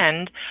big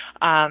trend,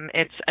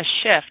 it's a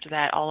shift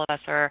that all of us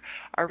are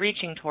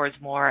reaching towards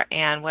more.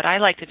 And what I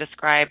like to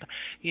describe,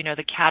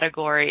 the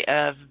category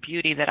of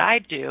beauty that I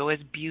do is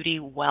beauty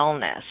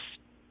wellness.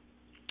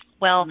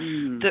 Well,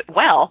 the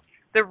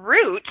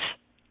root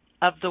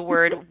of the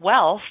word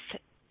wealth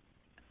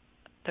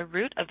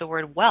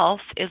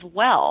is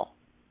well.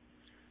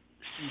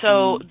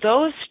 So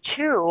those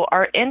two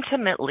are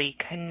intimately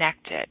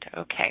connected.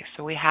 Okay,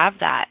 so we have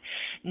that.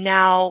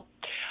 Now,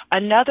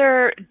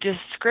 another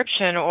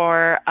description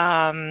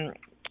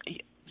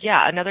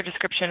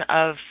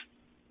of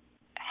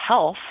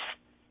health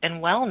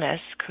and wellness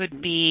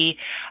could be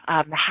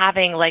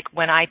having, like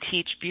when I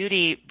teach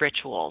beauty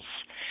rituals.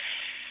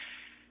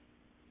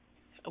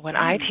 When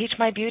I teach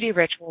my beauty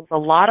rituals, a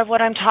lot of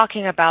what I'm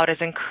talking about is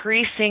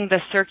increasing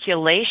the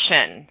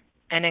circulation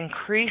and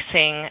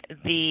increasing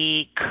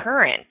the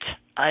current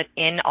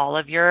in all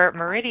of your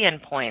meridian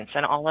points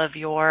and all of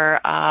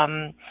your,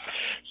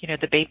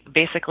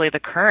 basically the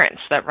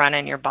currents that run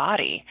in your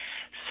body.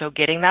 So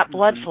getting that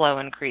blood flow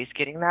increase,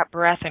 getting that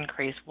breath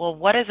increase. Well,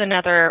 what is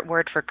another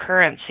word for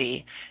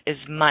currency? Is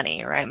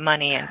money, right?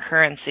 Money and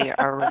currency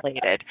are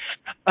related.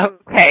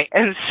 Okay,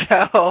 and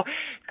so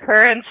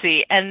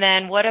currency. And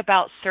then what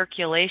about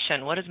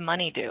circulation? What does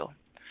money do?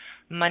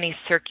 Money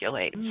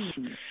circulates.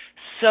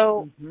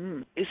 So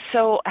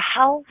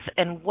health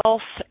and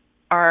wealth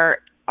are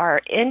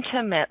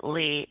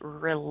intimately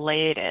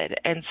related.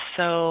 And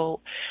so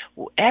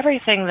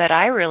everything that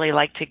I really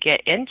like to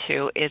get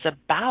into is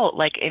about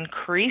like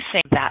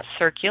increasing that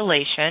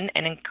circulation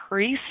and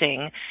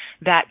increasing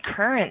that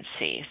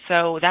currency.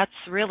 So that's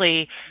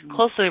really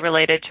closely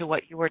related to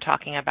what you were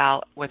talking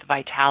about with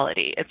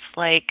vitality. It's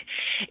like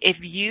if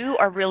you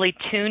are really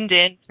tuned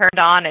in, turned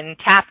on, and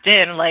tapped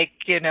in, like,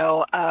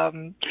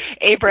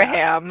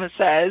 Abraham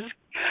says,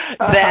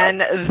 then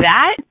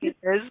that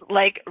is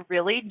like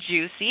really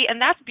juicy,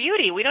 and that's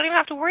beauty. We don't even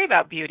have to worry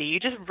about beauty.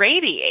 You just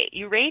radiate.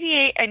 You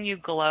radiate and you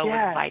glow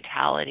with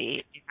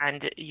vitality,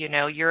 and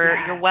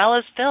your well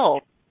is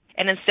filled.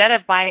 And instead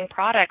of buying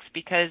products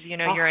because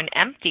you're an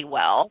empty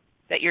well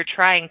that you're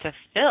trying to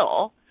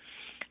fill,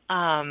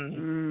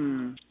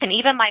 and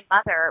even my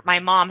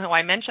mom, who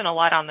I mention a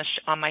lot on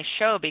my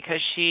show because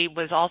she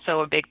was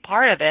also a big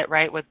part of it,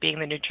 right, with being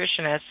the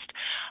nutritionist.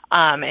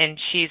 And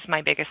she's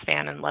my biggest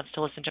fan and loves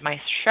to listen to my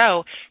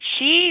show.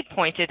 She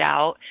pointed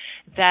out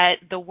that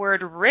the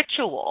word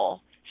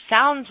ritual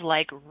sounds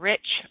like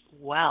rich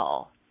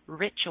well.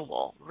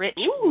 Ritual, rich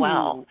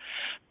well.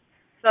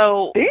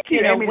 So,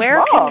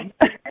 where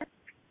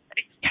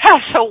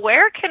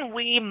can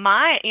we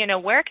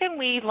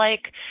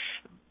like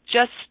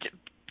just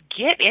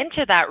get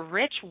into that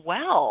rich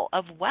well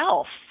of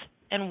wealth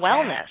and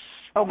wellness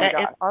that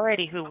is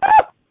already who we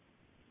are?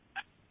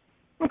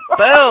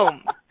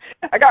 Boom.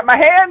 I got my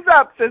hands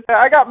up, sister.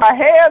 I got my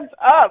hands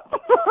up.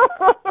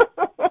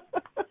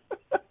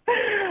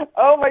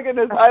 Oh, my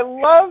goodness. I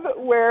love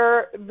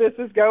where this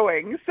is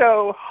going.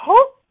 So,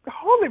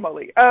 holy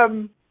moly.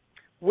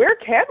 Where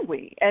can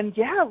we? And,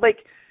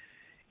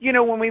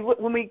 when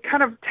we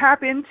kind of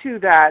tap into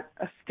that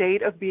a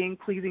state of being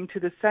pleasing to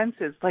the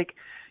senses,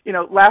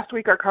 last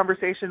week our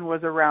conversation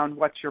was around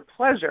what's your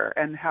pleasure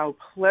and how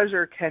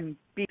pleasure can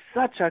be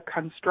such a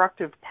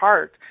constructive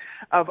part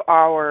of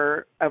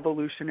our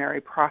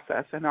evolutionary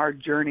process and our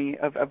journey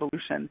of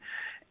evolution.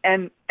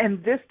 And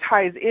this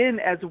ties in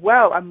as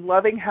well. I'm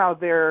loving how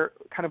they're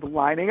kind of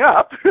lining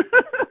up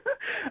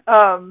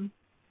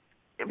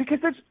because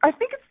I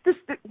think it's this,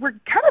 that we're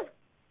kind of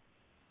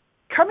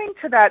coming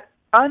to that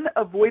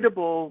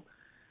unavoidable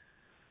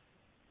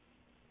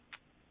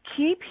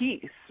key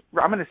piece.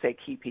 I'm going to say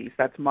key piece.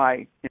 That's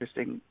my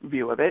interesting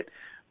view of it.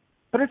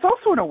 But it's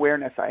also an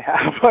awareness I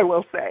have, I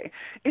will say.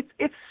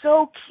 It's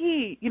so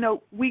key.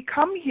 We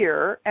come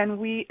here and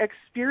we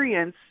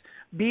experience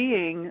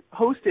being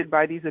hosted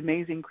by these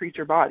amazing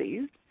creature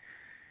bodies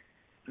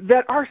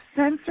that are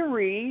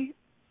sensory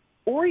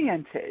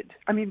oriented.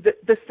 I mean,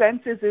 the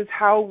senses is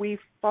how we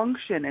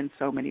function in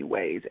so many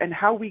ways and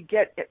how we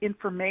get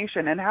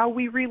information and how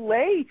we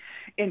relay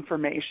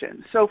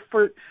information. So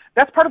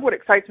that's part of what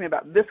excites me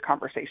about this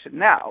conversation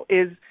now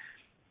is,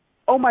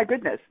 oh my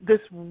goodness, this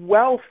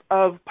wealth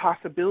of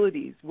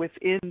possibilities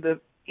within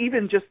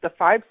even just the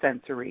five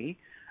sensory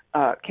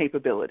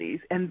capabilities.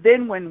 And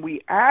then when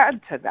we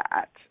add to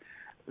that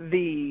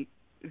the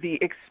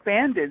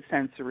expanded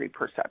sensory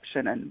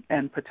perception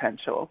and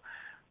potential,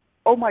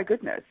 oh my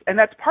goodness. And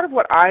that's part of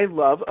what I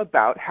love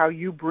about how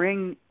you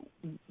bring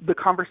the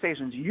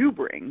conversations you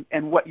bring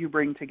and what you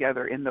bring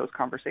together in those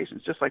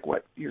conversations, just like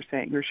what you're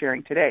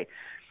sharing today.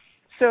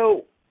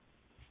 So,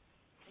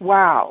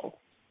 wow.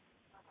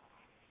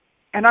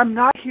 And I'm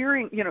not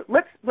hearing,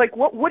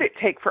 what would it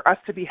take for us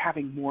to be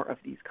having more of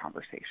these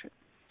conversations?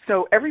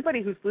 So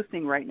everybody who's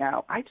listening right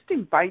now, I just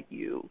invite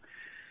you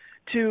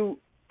to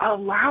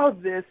allow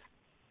this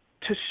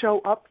to show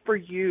up for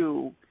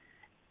you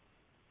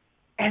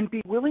and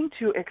be willing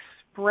to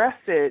express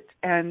it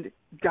and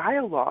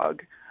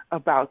dialogue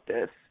about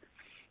this,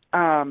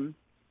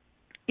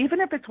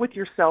 even if it's with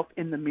yourself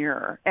in the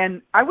mirror.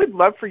 And I would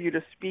love for you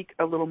to speak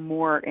a little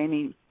more,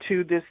 Amy,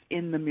 to this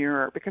in the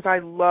mirror, because I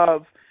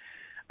love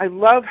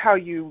how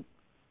you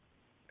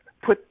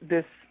put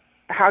this,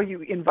 how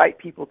you invite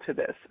people to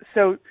this.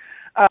 So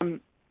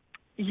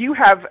you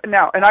have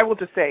now, and I will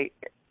just say,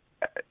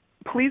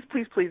 please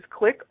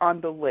click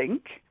on the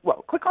link.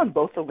 Well, click on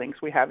both the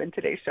links we have in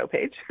today's show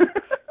page,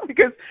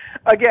 because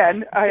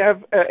again,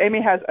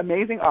 Amy has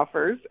amazing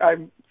offers.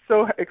 I'm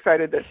so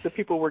excited that the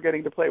people we're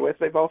getting to play with,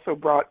 they've also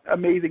brought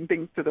amazing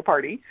things to the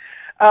party.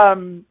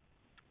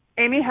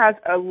 Amy has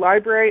a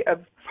library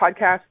of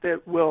podcasts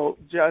that will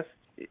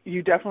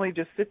you definitely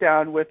just sit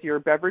down with your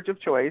beverage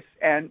of choice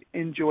and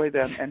enjoy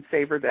them and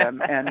savor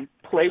them and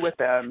play with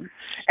them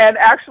and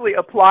actually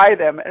apply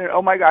them. And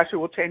oh my gosh, it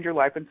will change your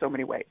life in so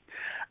many ways.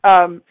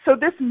 So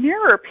this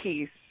mirror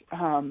piece,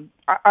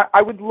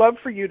 I would love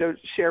for you to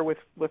share with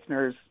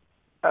listeners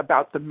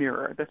about the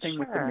mirror, the thing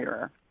with the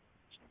mirror.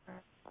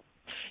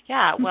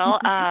 Yeah, well,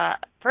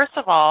 first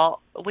of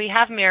all, we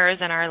have mirrors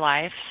in our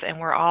life, and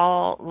we're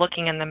all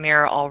looking in the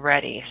mirror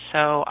already.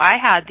 So I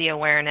had the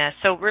awareness.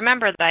 So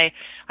remember that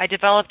I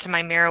developed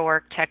my mirror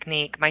work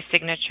technique, my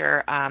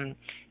signature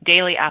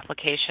daily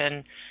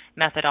application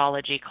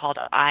methodology called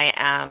I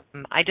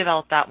Am. I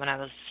developed that when I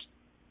was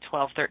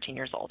 12, 13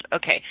 years old.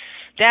 Okay.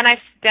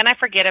 Then I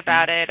forget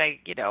about it.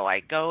 I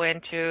go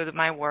into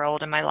my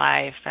world and my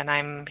life, and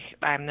I'm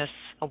this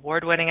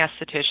award-winning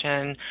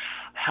esthetician,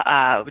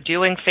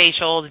 doing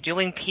facials,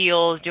 doing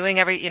peels, doing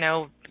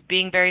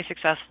being very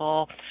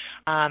successful,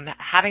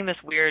 having this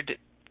weird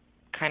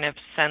kind of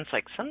sense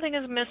like something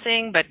is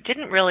missing, but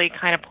didn't really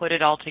kind of put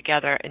it all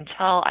together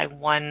until I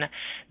won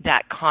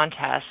that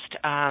contest,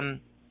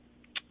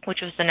 which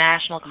was the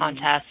national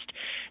contest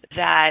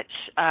that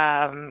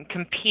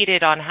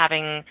competed on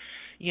having,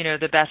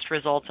 the best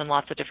results in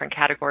lots of different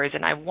categories.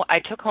 And I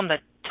took home the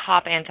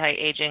top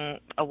anti-aging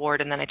award,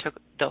 and then I took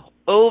the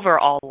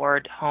overall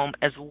award home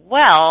as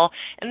well.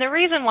 And the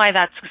reason why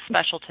that's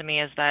special to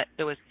me is that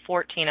there was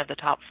 14 of the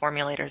top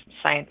formulators,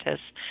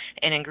 scientists,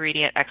 and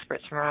ingredient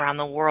experts from around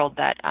the world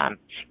that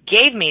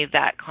gave me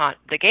that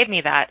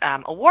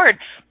award.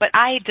 But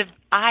I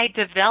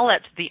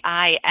developed the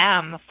I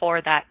Am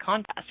for that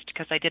contest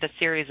because I did a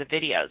series of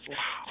videos.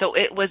 So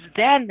it was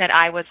then that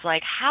I was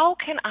like, how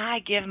can I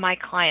give my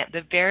client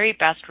the very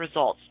best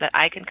results that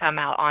I can come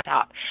out on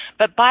top?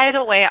 But by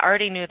the way, I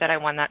already knew that I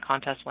won that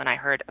contest when I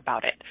heard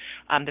about it.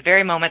 The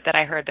very moment that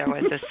I heard there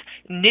was this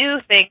new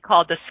thing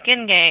called the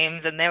Skin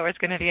Games, and there was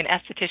going to be an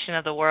esthetician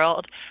of the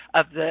world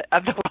of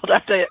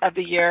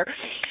the year.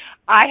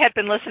 I had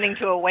been listening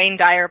to a Wayne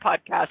Dyer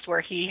podcast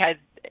where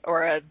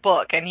or a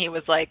book, and he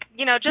was like,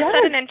 just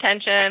set an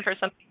intention for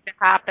something to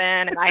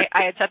happen, and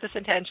I had set this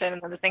intention,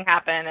 and then the thing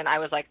happened, and I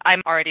was like,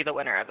 I'm already the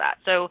winner of that.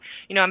 So,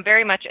 I'm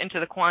very much into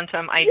the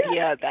quantum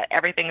idea that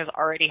everything is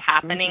already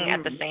happening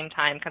at the same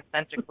time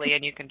concentrically,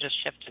 and you can just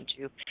shift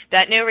into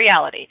that new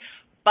reality.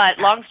 But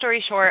long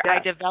story short,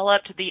 I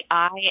developed the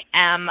I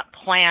Am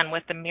plan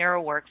with the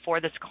mirror work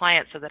for this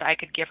client so that I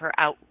could give her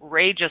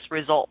outrageous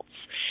results.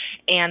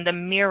 And the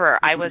mirror,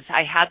 I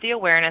had the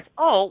awareness,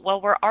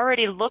 we're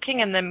already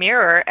looking in the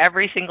mirror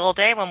every single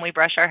day when we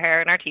brush our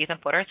hair and our teeth and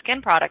put our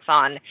skin products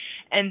on.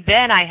 And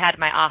then I had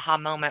my aha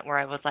moment where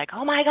I was like,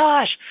 oh my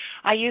gosh,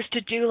 I used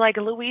to do like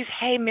Louise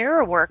Hay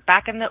mirror work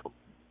back in the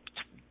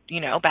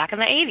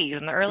 80s,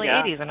 in the early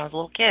 80s when I was a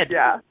little kid.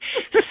 Yeah.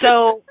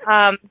 So,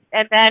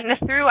 and then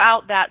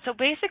throughout that, so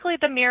basically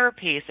the mirror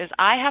piece is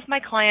I have my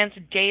clients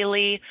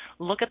daily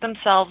look at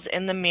themselves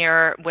in the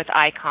mirror with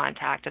eye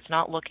contact. It's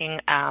not looking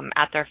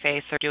at their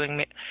face or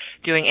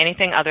doing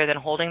anything other than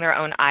holding their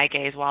own eye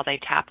gaze while they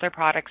tap their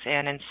products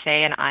in and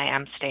say an I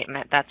am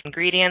statement. That's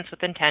ingredients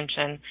with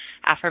intention,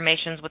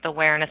 affirmations with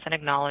awareness and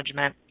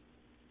acknowledgement,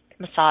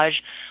 massage,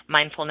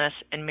 mindfulness,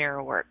 and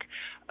mirror work.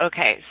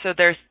 Okay, so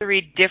there's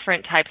 3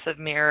 different types of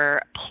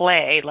mirror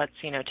play. Let's,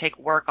 take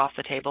work off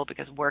the table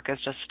because work has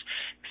just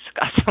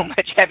got so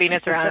much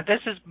heaviness around it.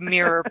 This is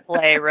mirror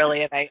play,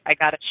 really, and I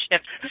got to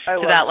shift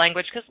to that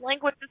language because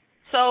language is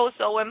so,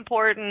 so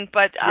important.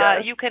 But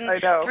you can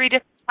 3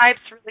 different types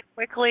really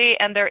quickly,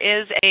 and there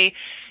is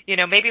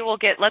maybe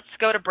let's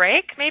go to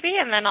break, maybe,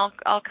 and then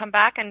I'll come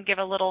back and give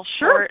a little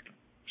short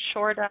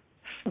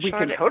we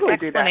can totally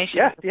do that.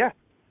 Yes.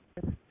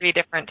 3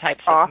 different types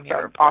of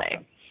mirror play.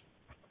 Awesome.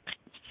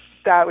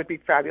 That would be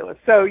fabulous.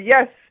 So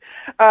yes,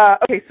 a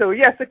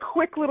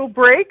quick little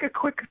break, a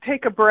quick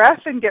take a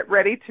breath, and get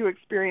ready to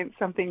experience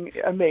something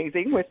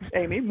amazing with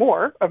Amy,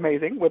 more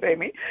amazing with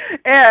Amy.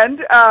 And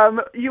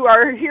you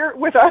are here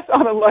with us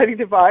on Aligning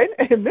Divine.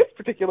 In this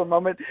particular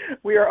moment,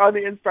 we are on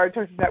the Inspired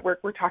Choices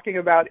Network. We're talking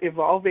about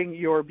evolving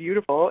your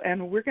beautiful,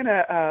 and we're going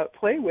to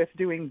play with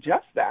doing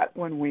just that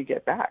when we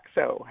get back.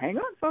 So hang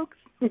on, folks.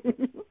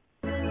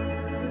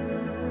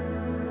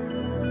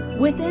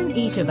 Within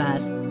each of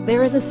us,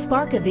 there is a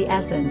spark of the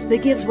essence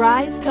that gives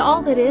rise to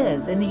all that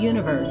is in the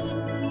universe.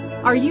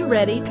 Are you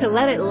ready to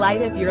let it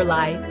light up your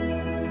life?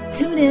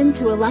 Tune in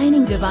to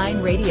Aligning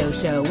Divine radio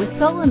show with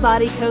Soul and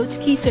Body Coach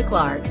Keisha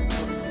Clark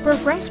for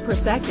fresh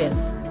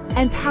perspectives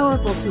and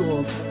powerful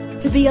tools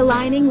to be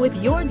aligning with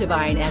your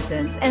divine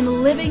essence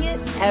and living it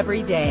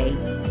every day.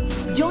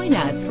 Join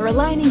us for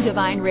Aligning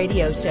Divine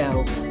radio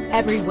show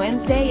every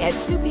Wednesday at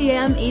 2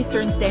 p.m.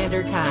 Eastern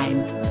Standard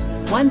Time,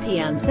 1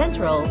 p.m.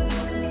 Central,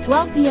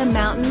 12 p.m.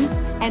 Mountain,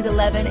 and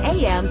 11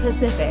 a.m.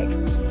 Pacific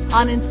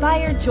on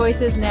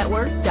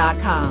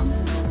InspiredChoicesNetwork.com.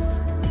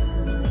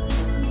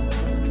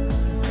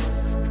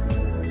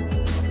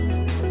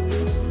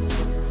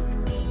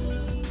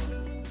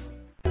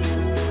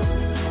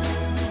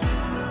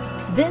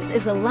 This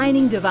is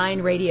Aligning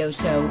Divine radio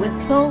show with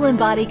Soul and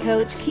Body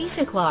Coach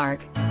Keisha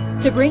Clark.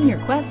 To bring your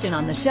question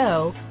on the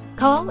show,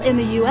 call in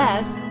the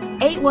U.S.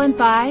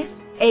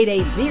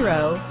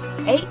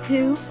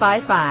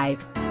 815-880-8255.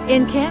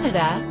 In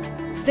Canada,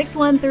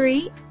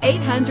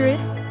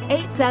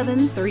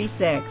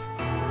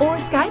 613-800-8736. Or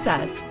Skype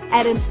us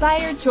at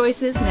Inspired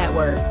Choices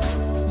Network.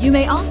 You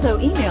may also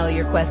email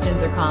your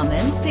questions or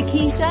comments to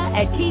Keisha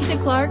at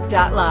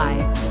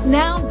KeishaClark.live.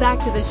 Now back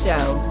to the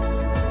show.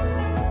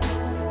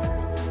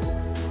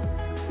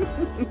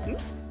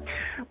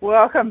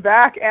 Welcome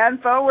back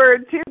and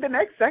forward to the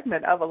next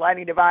segment of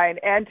Aligning Divine.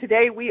 And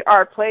today we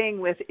are playing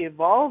with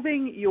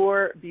Evolving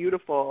Your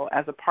Beautiful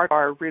as a part of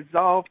our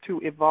Resolve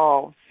to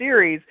Evolve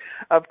series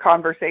of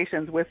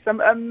conversations with some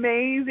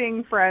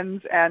amazing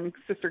friends and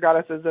sister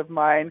goddesses of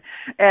mine.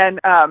 And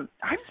I'm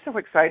so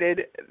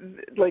excited.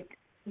 Like,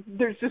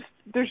 there's just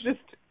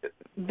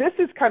this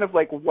is kind of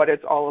like what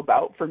it's all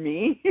about for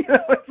me. You know,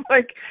 it's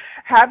like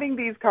having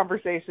these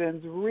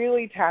conversations,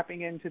 really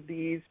tapping into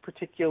these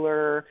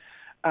particular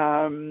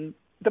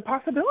the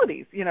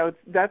possibilities. You know,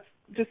 that's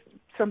just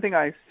something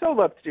I so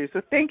love to do.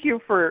 So thank you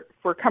for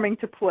coming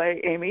to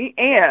play, Amy.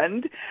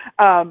 And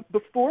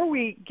before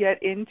we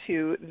get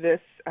into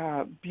this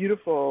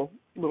beautiful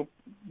little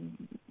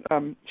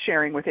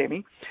sharing with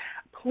Amy,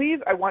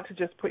 please, I want to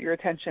just put your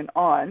attention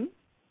on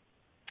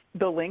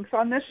the links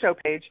on this show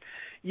page.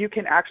 You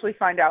can actually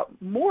find out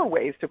more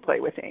ways to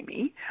play with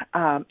Amy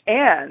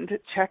and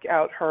check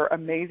out her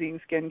amazing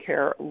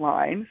skincare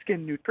line,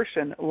 skin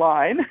nutrition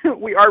line.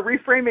 We are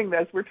reframing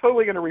this. We're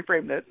totally going to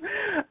reframe this,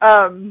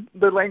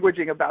 the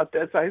languaging about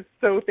this. I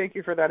so thank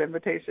you for that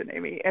invitation,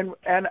 Amy. And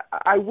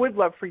I would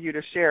love for you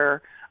to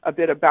share a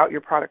bit about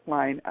your product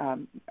line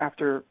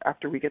after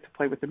we get to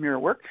play with the mirror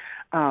work.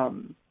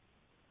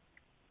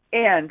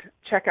 And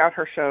check out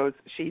her shows.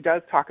 She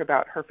does talk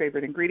about her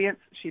favorite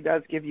ingredients. She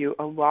does give you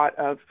a lot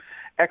of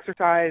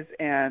exercise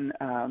and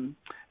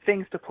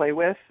things to play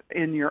with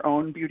in your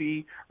own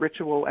beauty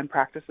ritual and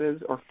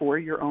practices, or for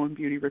your own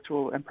beauty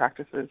ritual and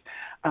practices.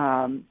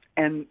 And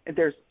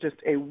there's just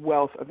a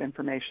wealth of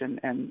information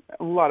and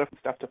a lot of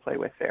stuff to play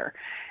with there.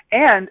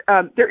 And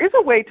there is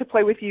a way to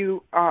play with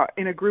you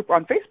in a group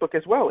on Facebook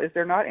as well, is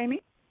there not,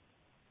 Amy?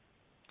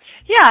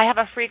 Yeah, I have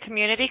a free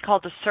community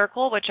called The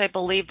Circle, which I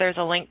believe there's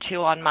a link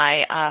to on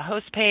my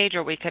host page,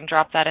 or we can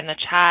drop that in the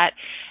chat.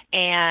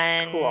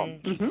 And cool.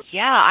 Mm-hmm.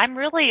 Yeah, I am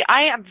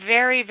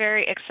very,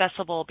 very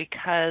accessible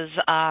because,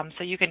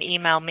 so you can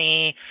email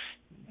me,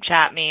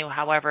 chat me,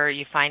 however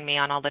you find me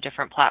on all the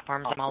different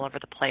platforms. I'm all over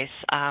the place.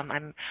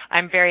 I'm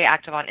very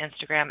active on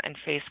Instagram and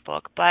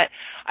Facebook, but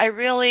I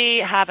really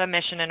have a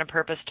mission and a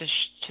purpose to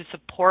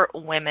support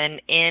women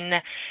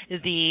in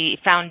the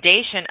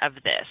foundation of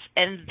this.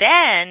 And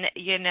then,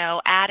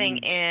 adding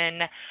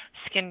in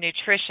skin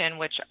nutrition,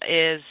 which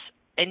is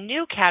a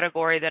new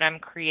category that I'm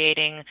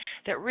creating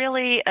that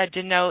really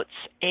denotes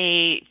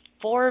a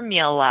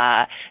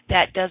formula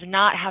that does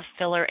not have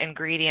filler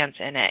ingredients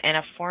in it, and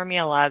a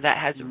formula that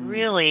has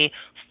really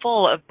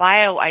full of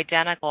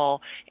bioidentical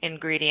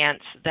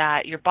ingredients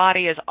that your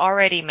body is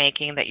already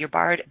making, that your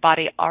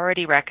body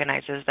already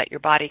recognizes, that your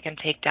body can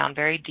take down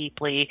very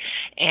deeply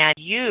and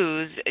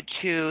use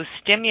to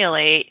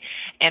stimulate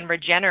and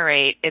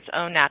regenerate its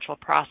own natural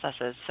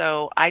processes.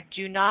 So I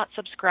do not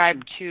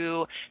subscribe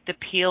to the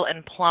peel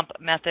and plump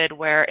method,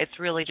 where it's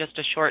really just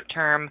a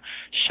short-term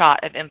shot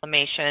of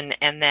inflammation,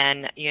 and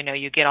then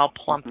you get all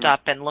plumped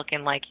up and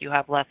looking like you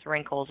have less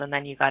wrinkles, and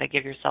then you got to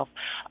give yourself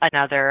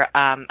another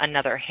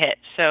hit.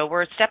 So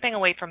we're stepping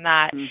away from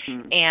that,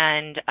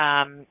 and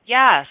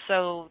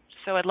so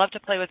I'd love to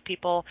play with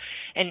people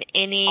in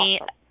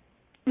any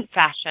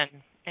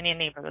fashion, in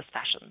any of those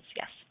fashions.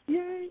 Yes.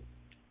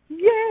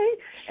 Yay!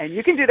 And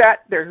you can do that.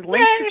 There's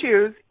links to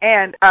choose,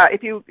 and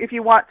if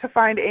you want to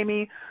find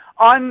Amy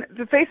on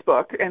the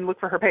Facebook and look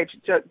for her page.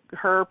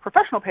 Her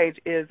professional page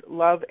is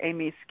Love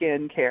Amy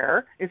Skin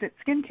Care. Is it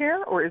skin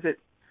care or is it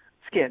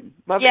skin?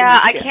 Love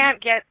Amy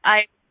Skin.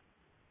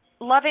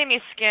 Love Amy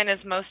Skin is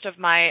most of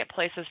my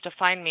places to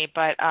find me,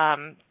 but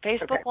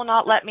Facebook will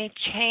not let me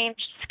change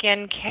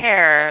skin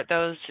care,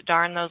 those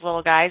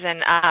little guys.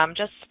 And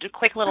just a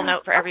quick little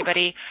note for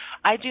everybody,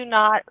 I do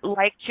not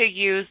like to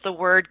use the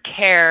word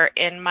care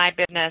in my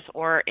business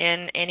or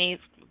in any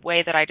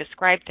way that I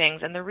describe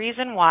things. And the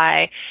reason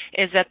why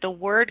is that the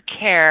word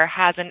care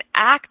has an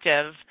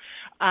active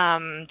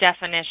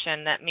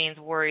definition that means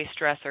worry,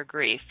 stress, or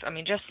grief. I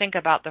mean, just think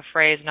about the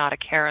phrase "not a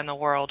care in the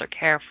world" or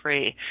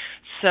 "carefree."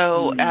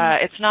 So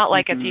it's not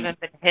like it's even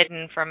been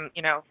hidden from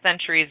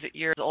centuries,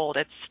 years old.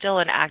 It's still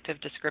an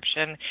active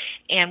description,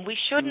 and we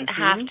shouldn't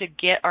have to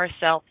get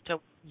ourselves to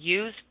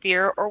use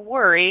fear or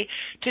worry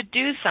to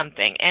do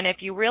something. And if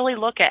you really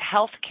look at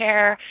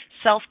healthcare,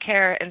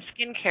 self-care, and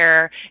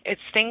skincare, it's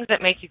things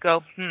that make you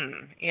go,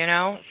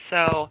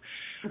 So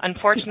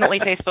unfortunately,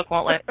 Facebook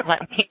won't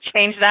let me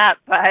change that,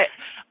 but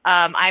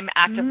I'm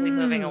actively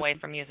moving away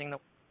from using the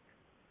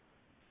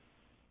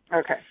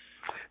word. Okay.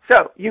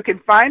 So you can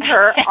find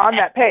her on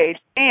that page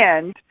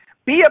and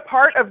be a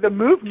part of the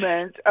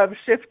movement of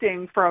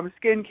shifting from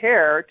skin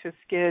care to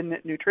skin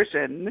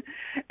nutrition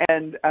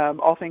and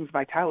all things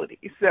vitality.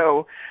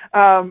 So,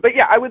 but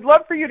yeah, I would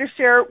love for you to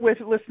share with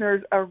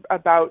listeners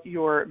about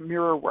your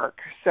mirror work.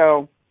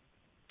 So,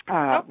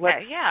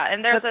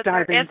 and there is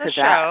a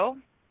show.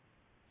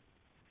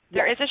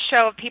 There is a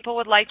show if people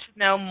would like to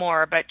know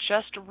more, but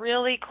just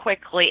really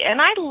quickly, and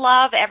I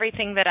love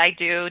everything that I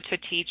do to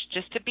teach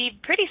just to be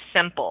pretty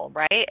simple,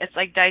 right? It's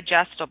like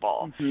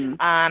digestible.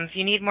 If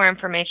you need more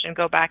information,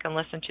 go back and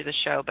listen to the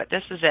show, but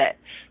this is it.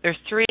 There's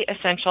 3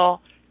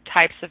 essential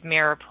types of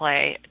mirror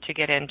play to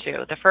get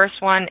into. The first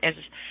one is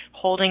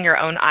holding your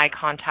own eye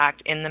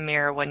contact in the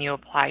mirror when you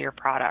apply your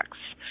products.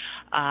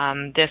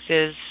 This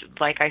is,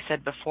 like I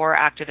said before,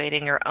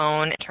 activating your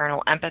own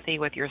internal empathy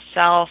with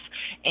yourself,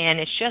 and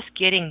it's just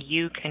getting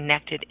you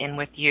connected in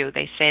with you.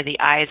 They say the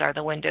eyes are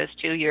the windows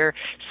to your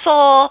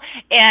soul,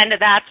 and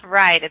that's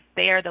right.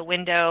 They are the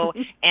window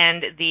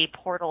and the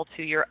portal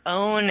to your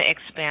own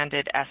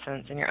expanded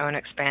essence and your own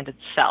expanded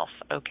self,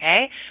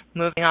 okay?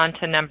 Moving on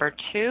to number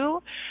 2,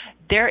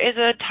 there is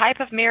a type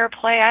of mirror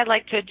play I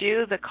like to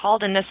do that's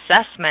called an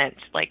assessment.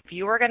 Like if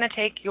you were going to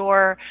take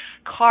your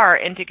car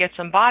in to get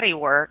some body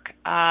work,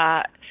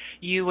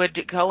 you would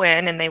go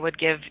in and they would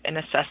give an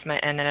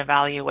assessment and an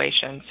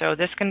evaluation. So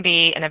this can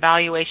be an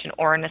evaluation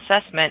or an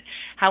assessment.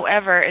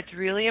 However, it's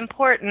really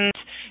important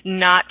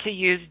not to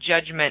use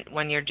judgment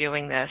when you're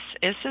doing this.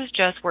 This is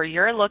just where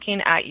you're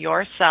looking at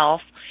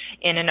yourself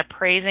in an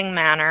appraising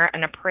manner,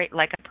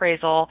 like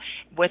appraisal,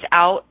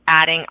 without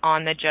adding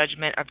on the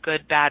judgment of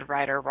good, bad,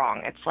 right, or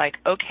wrong. It's like,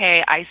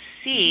 okay, I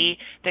see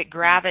that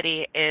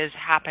gravity is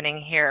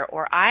happening here,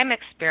 or I'm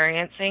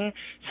experiencing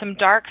some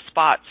dark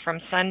spots from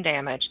sun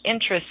damage.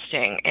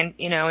 Interesting. And,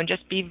 and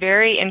just be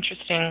very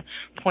interesting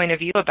point of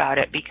view about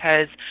it,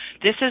 because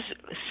this is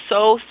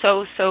so,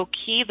 so, so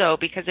key, though,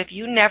 because if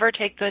you never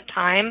take the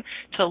time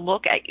to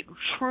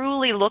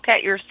truly look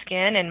at your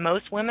skin, and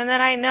most women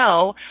that I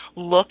know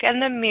look in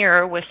the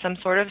mirror with some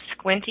sort of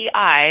squinty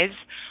eyes,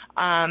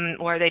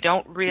 where they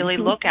don't really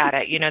look at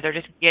it. They're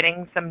just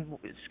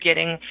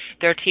getting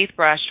their teeth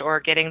brushed or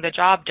getting the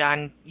job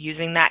done,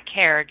 using that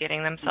care,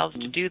 getting themselves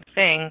to do the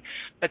thing,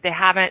 but they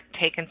haven't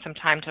taken some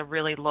time to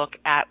really look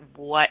at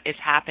what is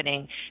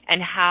happening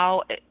and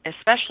how,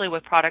 especially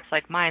with products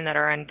like mine that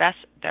are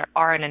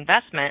an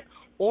investment,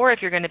 or if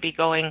you're going to be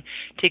going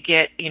to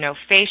get,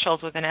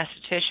 facials with an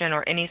esthetician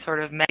or any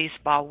sort of med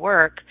spa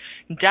work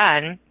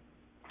done,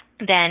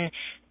 then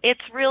it's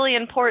really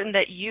important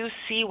that you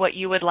see what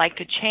you would like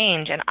to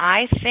change. And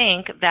I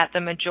think that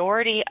the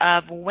majority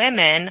of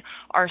women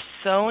are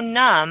so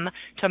numb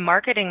to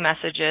marketing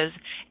messages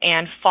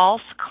and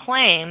false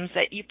claims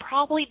that you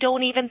probably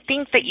don't even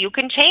think that you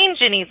can change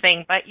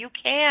anything, but you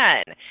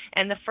can.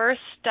 And the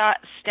first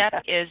step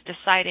is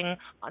deciding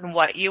on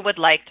what you would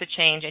like to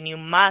change, and you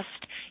must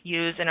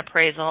use an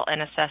appraisal,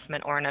 an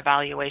assessment, or an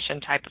evaluation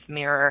type of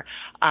mirror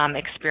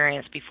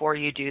experience before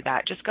you do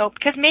that. Just go,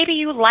 because maybe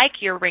you like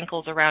your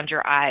wrinkles around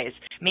your eyes.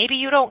 Maybe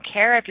you don't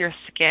care if your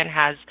skin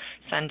has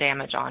sun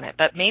damage on it,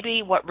 but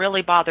maybe what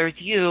really bothers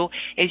you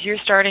is you're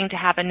starting to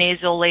have a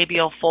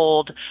nasolabial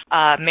fold,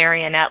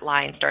 marionette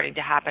line starting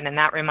to happen, and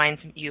that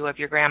reminds you of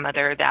your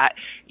grandmother that,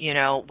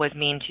 was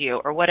mean to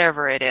you, or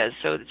whatever it is.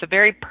 So it's a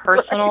very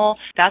personal,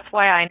 that's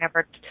why I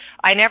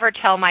never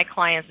tell my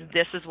clients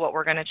this is what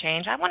we're going to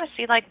change. I want to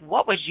see,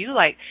 what would you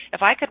like?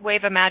 If I could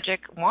wave a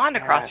magic wand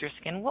across your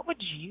skin, what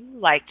would you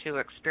like to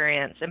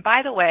experience? And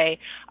by the way,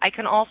 I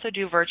can also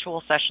do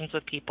virtual sessions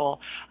with people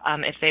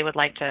if they would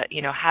like to,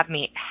 have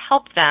me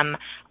help them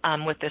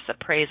with this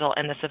appraisal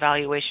and this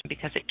evaluation,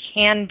 because it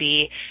can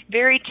be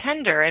very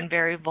tender and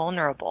very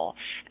vulnerable.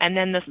 And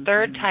then the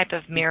third type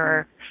of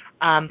mirror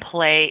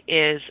play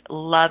is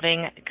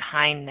loving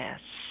kindness.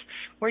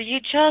 where you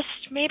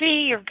just,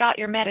 maybe you've got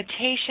your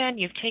meditation,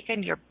 you've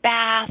taken your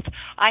bath.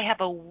 I have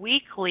a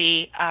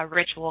weekly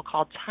ritual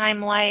called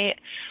Time Light,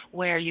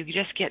 where you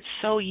just get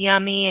so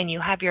yummy and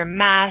you have your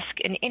mask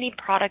and any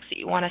products that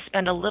you want to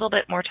spend a little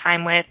bit more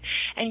time with,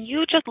 and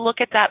you just look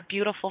at that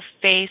beautiful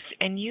face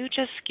and you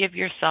just give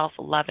yourself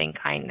loving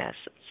kindness.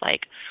 It's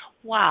like,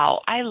 wow,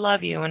 I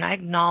love you and I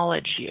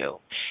acknowledge you.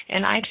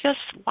 And I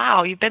just,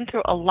 wow, you've been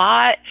through a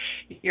lot.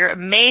 You're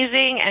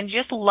amazing, and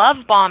just love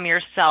bomb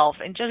yourself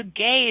and just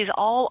gaze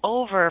all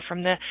over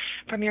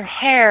from your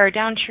hair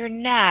down to your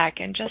neck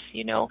and just,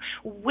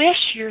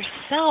 wish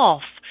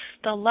yourself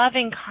the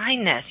loving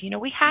kindness.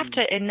 We have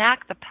to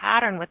enact the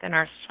pattern within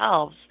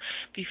ourselves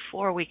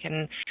before we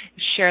can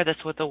share this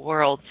with the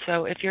world.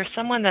 So if you're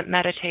someone that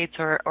meditates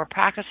or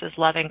practices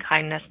loving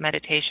kindness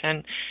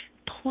meditation,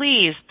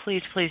 please,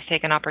 please, please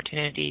take an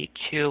opportunity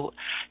to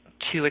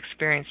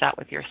experience that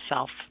with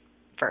yourself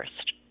first.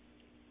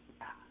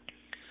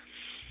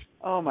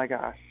 Oh my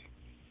gosh.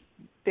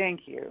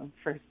 Thank you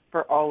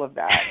for all of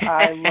that.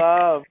 I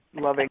love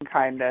loving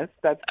kindness.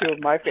 That's two of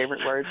my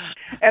favorite words.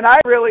 And I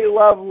really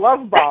love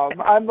Love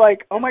Bomb. I'm like,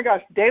 oh my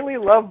gosh, daily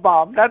Love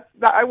Bomb.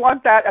 I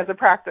want that as a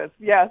practice.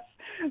 Yes.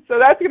 So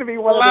that's going to be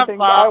one of the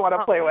things I want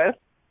to play with.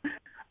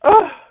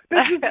 Oh, this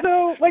is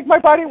so, like, my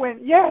body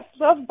went, yes,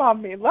 love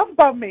bomb me.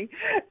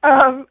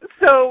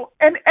 So,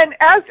 and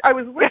as I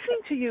was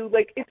listening to you,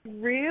 like, it's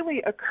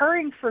really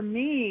occurring for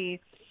me,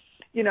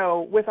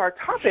 with our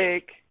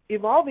topic,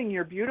 evolving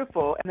your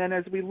beautiful, and then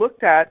as we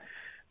looked at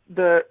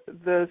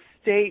the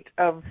state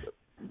of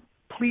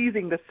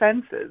pleasing the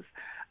senses,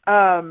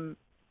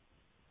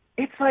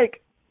 it's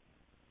like,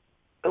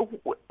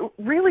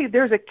 really,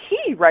 there's a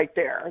key right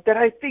there that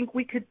I think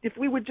we could, if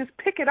we would just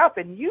pick it up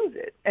and use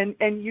it.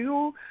 And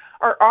you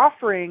are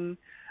offering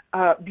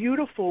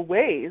beautiful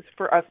ways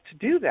for us to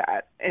do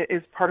that,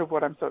 is part of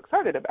what I'm so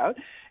excited about.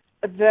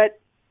 That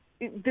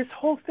this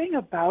whole thing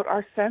about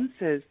our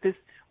senses,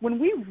 when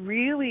we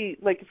really,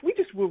 like, if we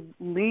just will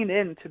lean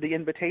into the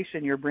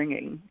invitation you're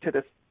bringing to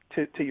this,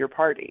 to your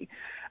party,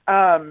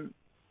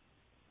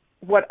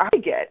 what I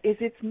get is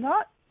it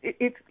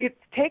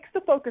takes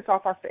the focus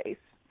off our face,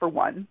 for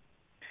one,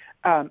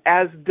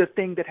 as the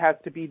thing that has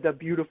to be the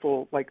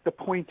beautiful, like the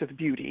point of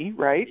beauty,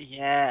 right?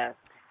 Yes.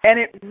 And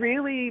it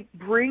really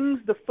brings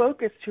the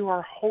focus to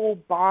our whole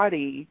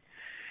body,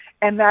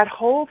 and that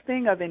whole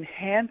thing of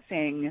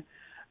enhancing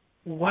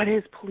what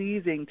is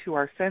pleasing to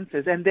our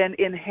senses, and then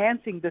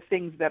enhancing the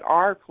things that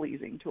are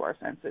pleasing to our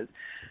senses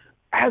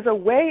as a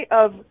way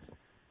of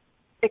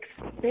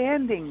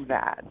expanding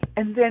that.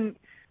 And then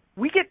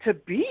we get to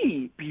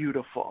be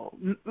beautiful,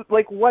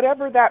 like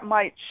whatever that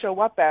might show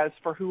up as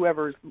for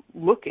whoever's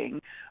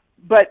looking,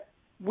 but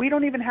we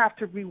don't even have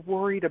to be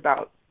worried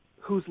about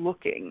who's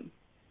looking,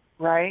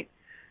 right?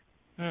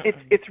 Mm-hmm.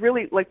 It's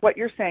really like what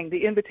you're saying,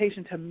 the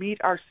invitation to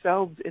meet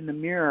ourselves in the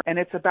mirror, and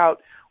it's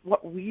about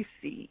what we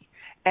see,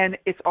 and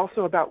it's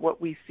also about what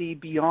we see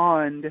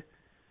beyond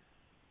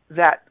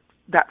that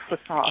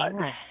facade.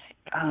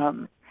 Yeah.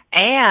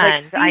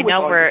 And I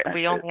know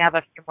we only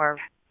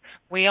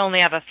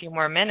have a few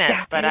more minutes,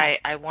 but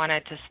I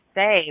wanted to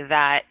say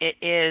that it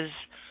is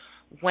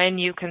when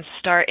you can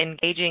start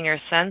engaging your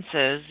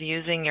senses,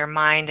 using your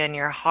mind and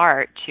your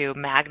heart to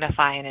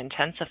magnify and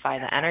intensify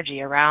the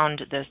energy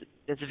around this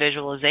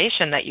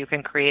visualization that you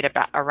can create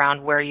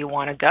around where you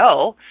want to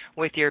go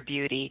with your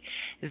beauty,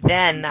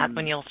 then that's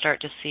when you'll start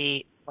to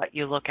see what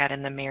you look at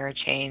in the mirror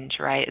change,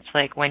 right? It's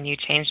like when you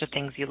change the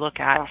things you look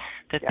at,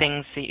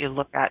 things that you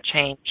look at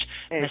change.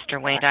 Exactly.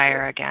 Mr. Wayne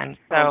Dyer again.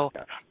 So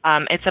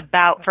it's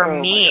about, for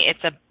me,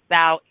 it's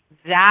about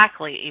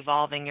exactly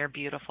evolving your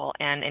beautiful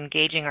and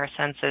engaging our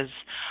senses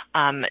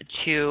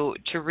to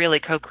really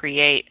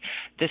co-create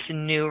this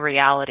new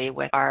reality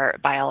with our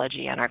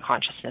biology and our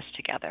consciousness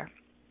together.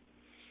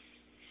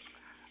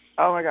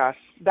 Oh my gosh,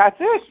 that's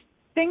it!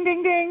 Ding,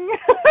 ding, ding!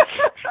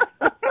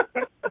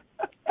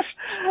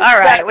 All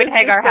right, we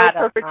hang our hat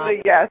up.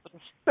 Perfectly, yes.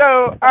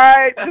 So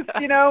I just,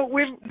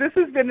 this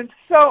has been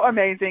so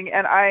amazing,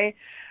 and I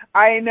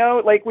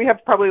know, like, we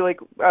have probably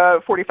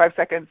 45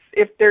 seconds.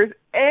 If there's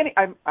any,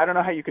 I don't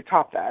know how you could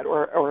top that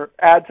or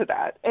add to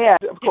that,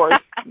 and of course,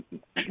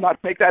 not to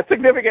make that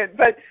significant,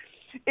 but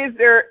is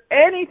there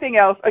anything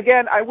else?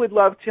 Again, I would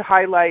love to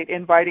highlight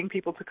inviting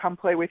people to come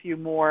play with you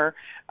more.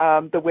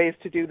 The ways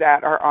to do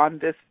that are on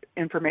this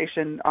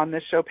information on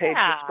this show page.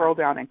 Yeah. Just scroll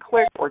down and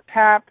click or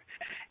tap.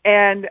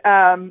 And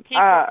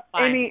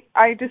Amy,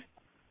 I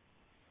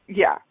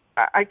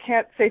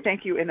can't say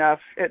thank you enough.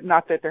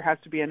 Not that there has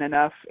to be an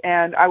enough.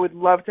 And I would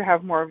love to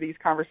have more of these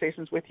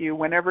conversations with you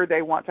whenever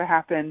they want to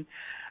happen.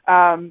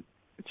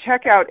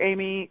 Check out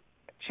Amy.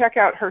 Check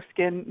out her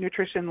skin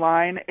nutrition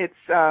line. It's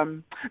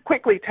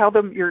quickly tell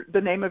them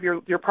the name of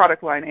your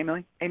product line,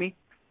 Amy.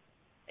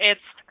 It's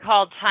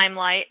called Time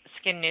Light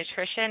Skin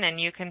Nutrition, and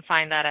you can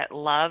find that at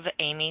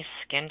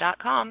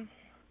loveamyskin.com.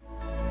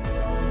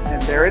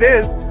 And There it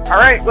is. All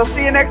right, we'll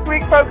see you next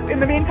week, folks. In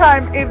the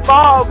meantime,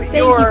 evolve. Thank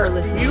you for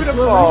listening to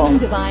Aligning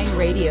Divine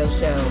Radio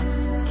Show.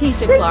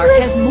 Keisha Clark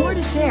has more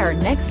to share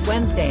next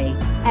Wednesday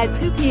at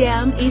 2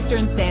 p.m.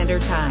 Eastern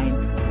Standard Time,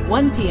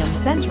 1 p.m.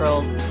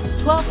 Central,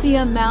 12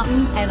 p.m.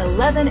 Mountain, and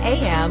 11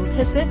 a.m.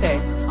 Pacific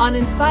on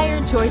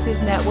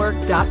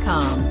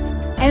InspiredChoicesNetwork.com.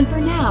 And for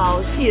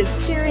now, she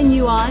is cheering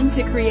you on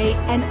to create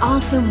an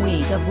awesome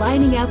week of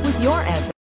lining up with your essence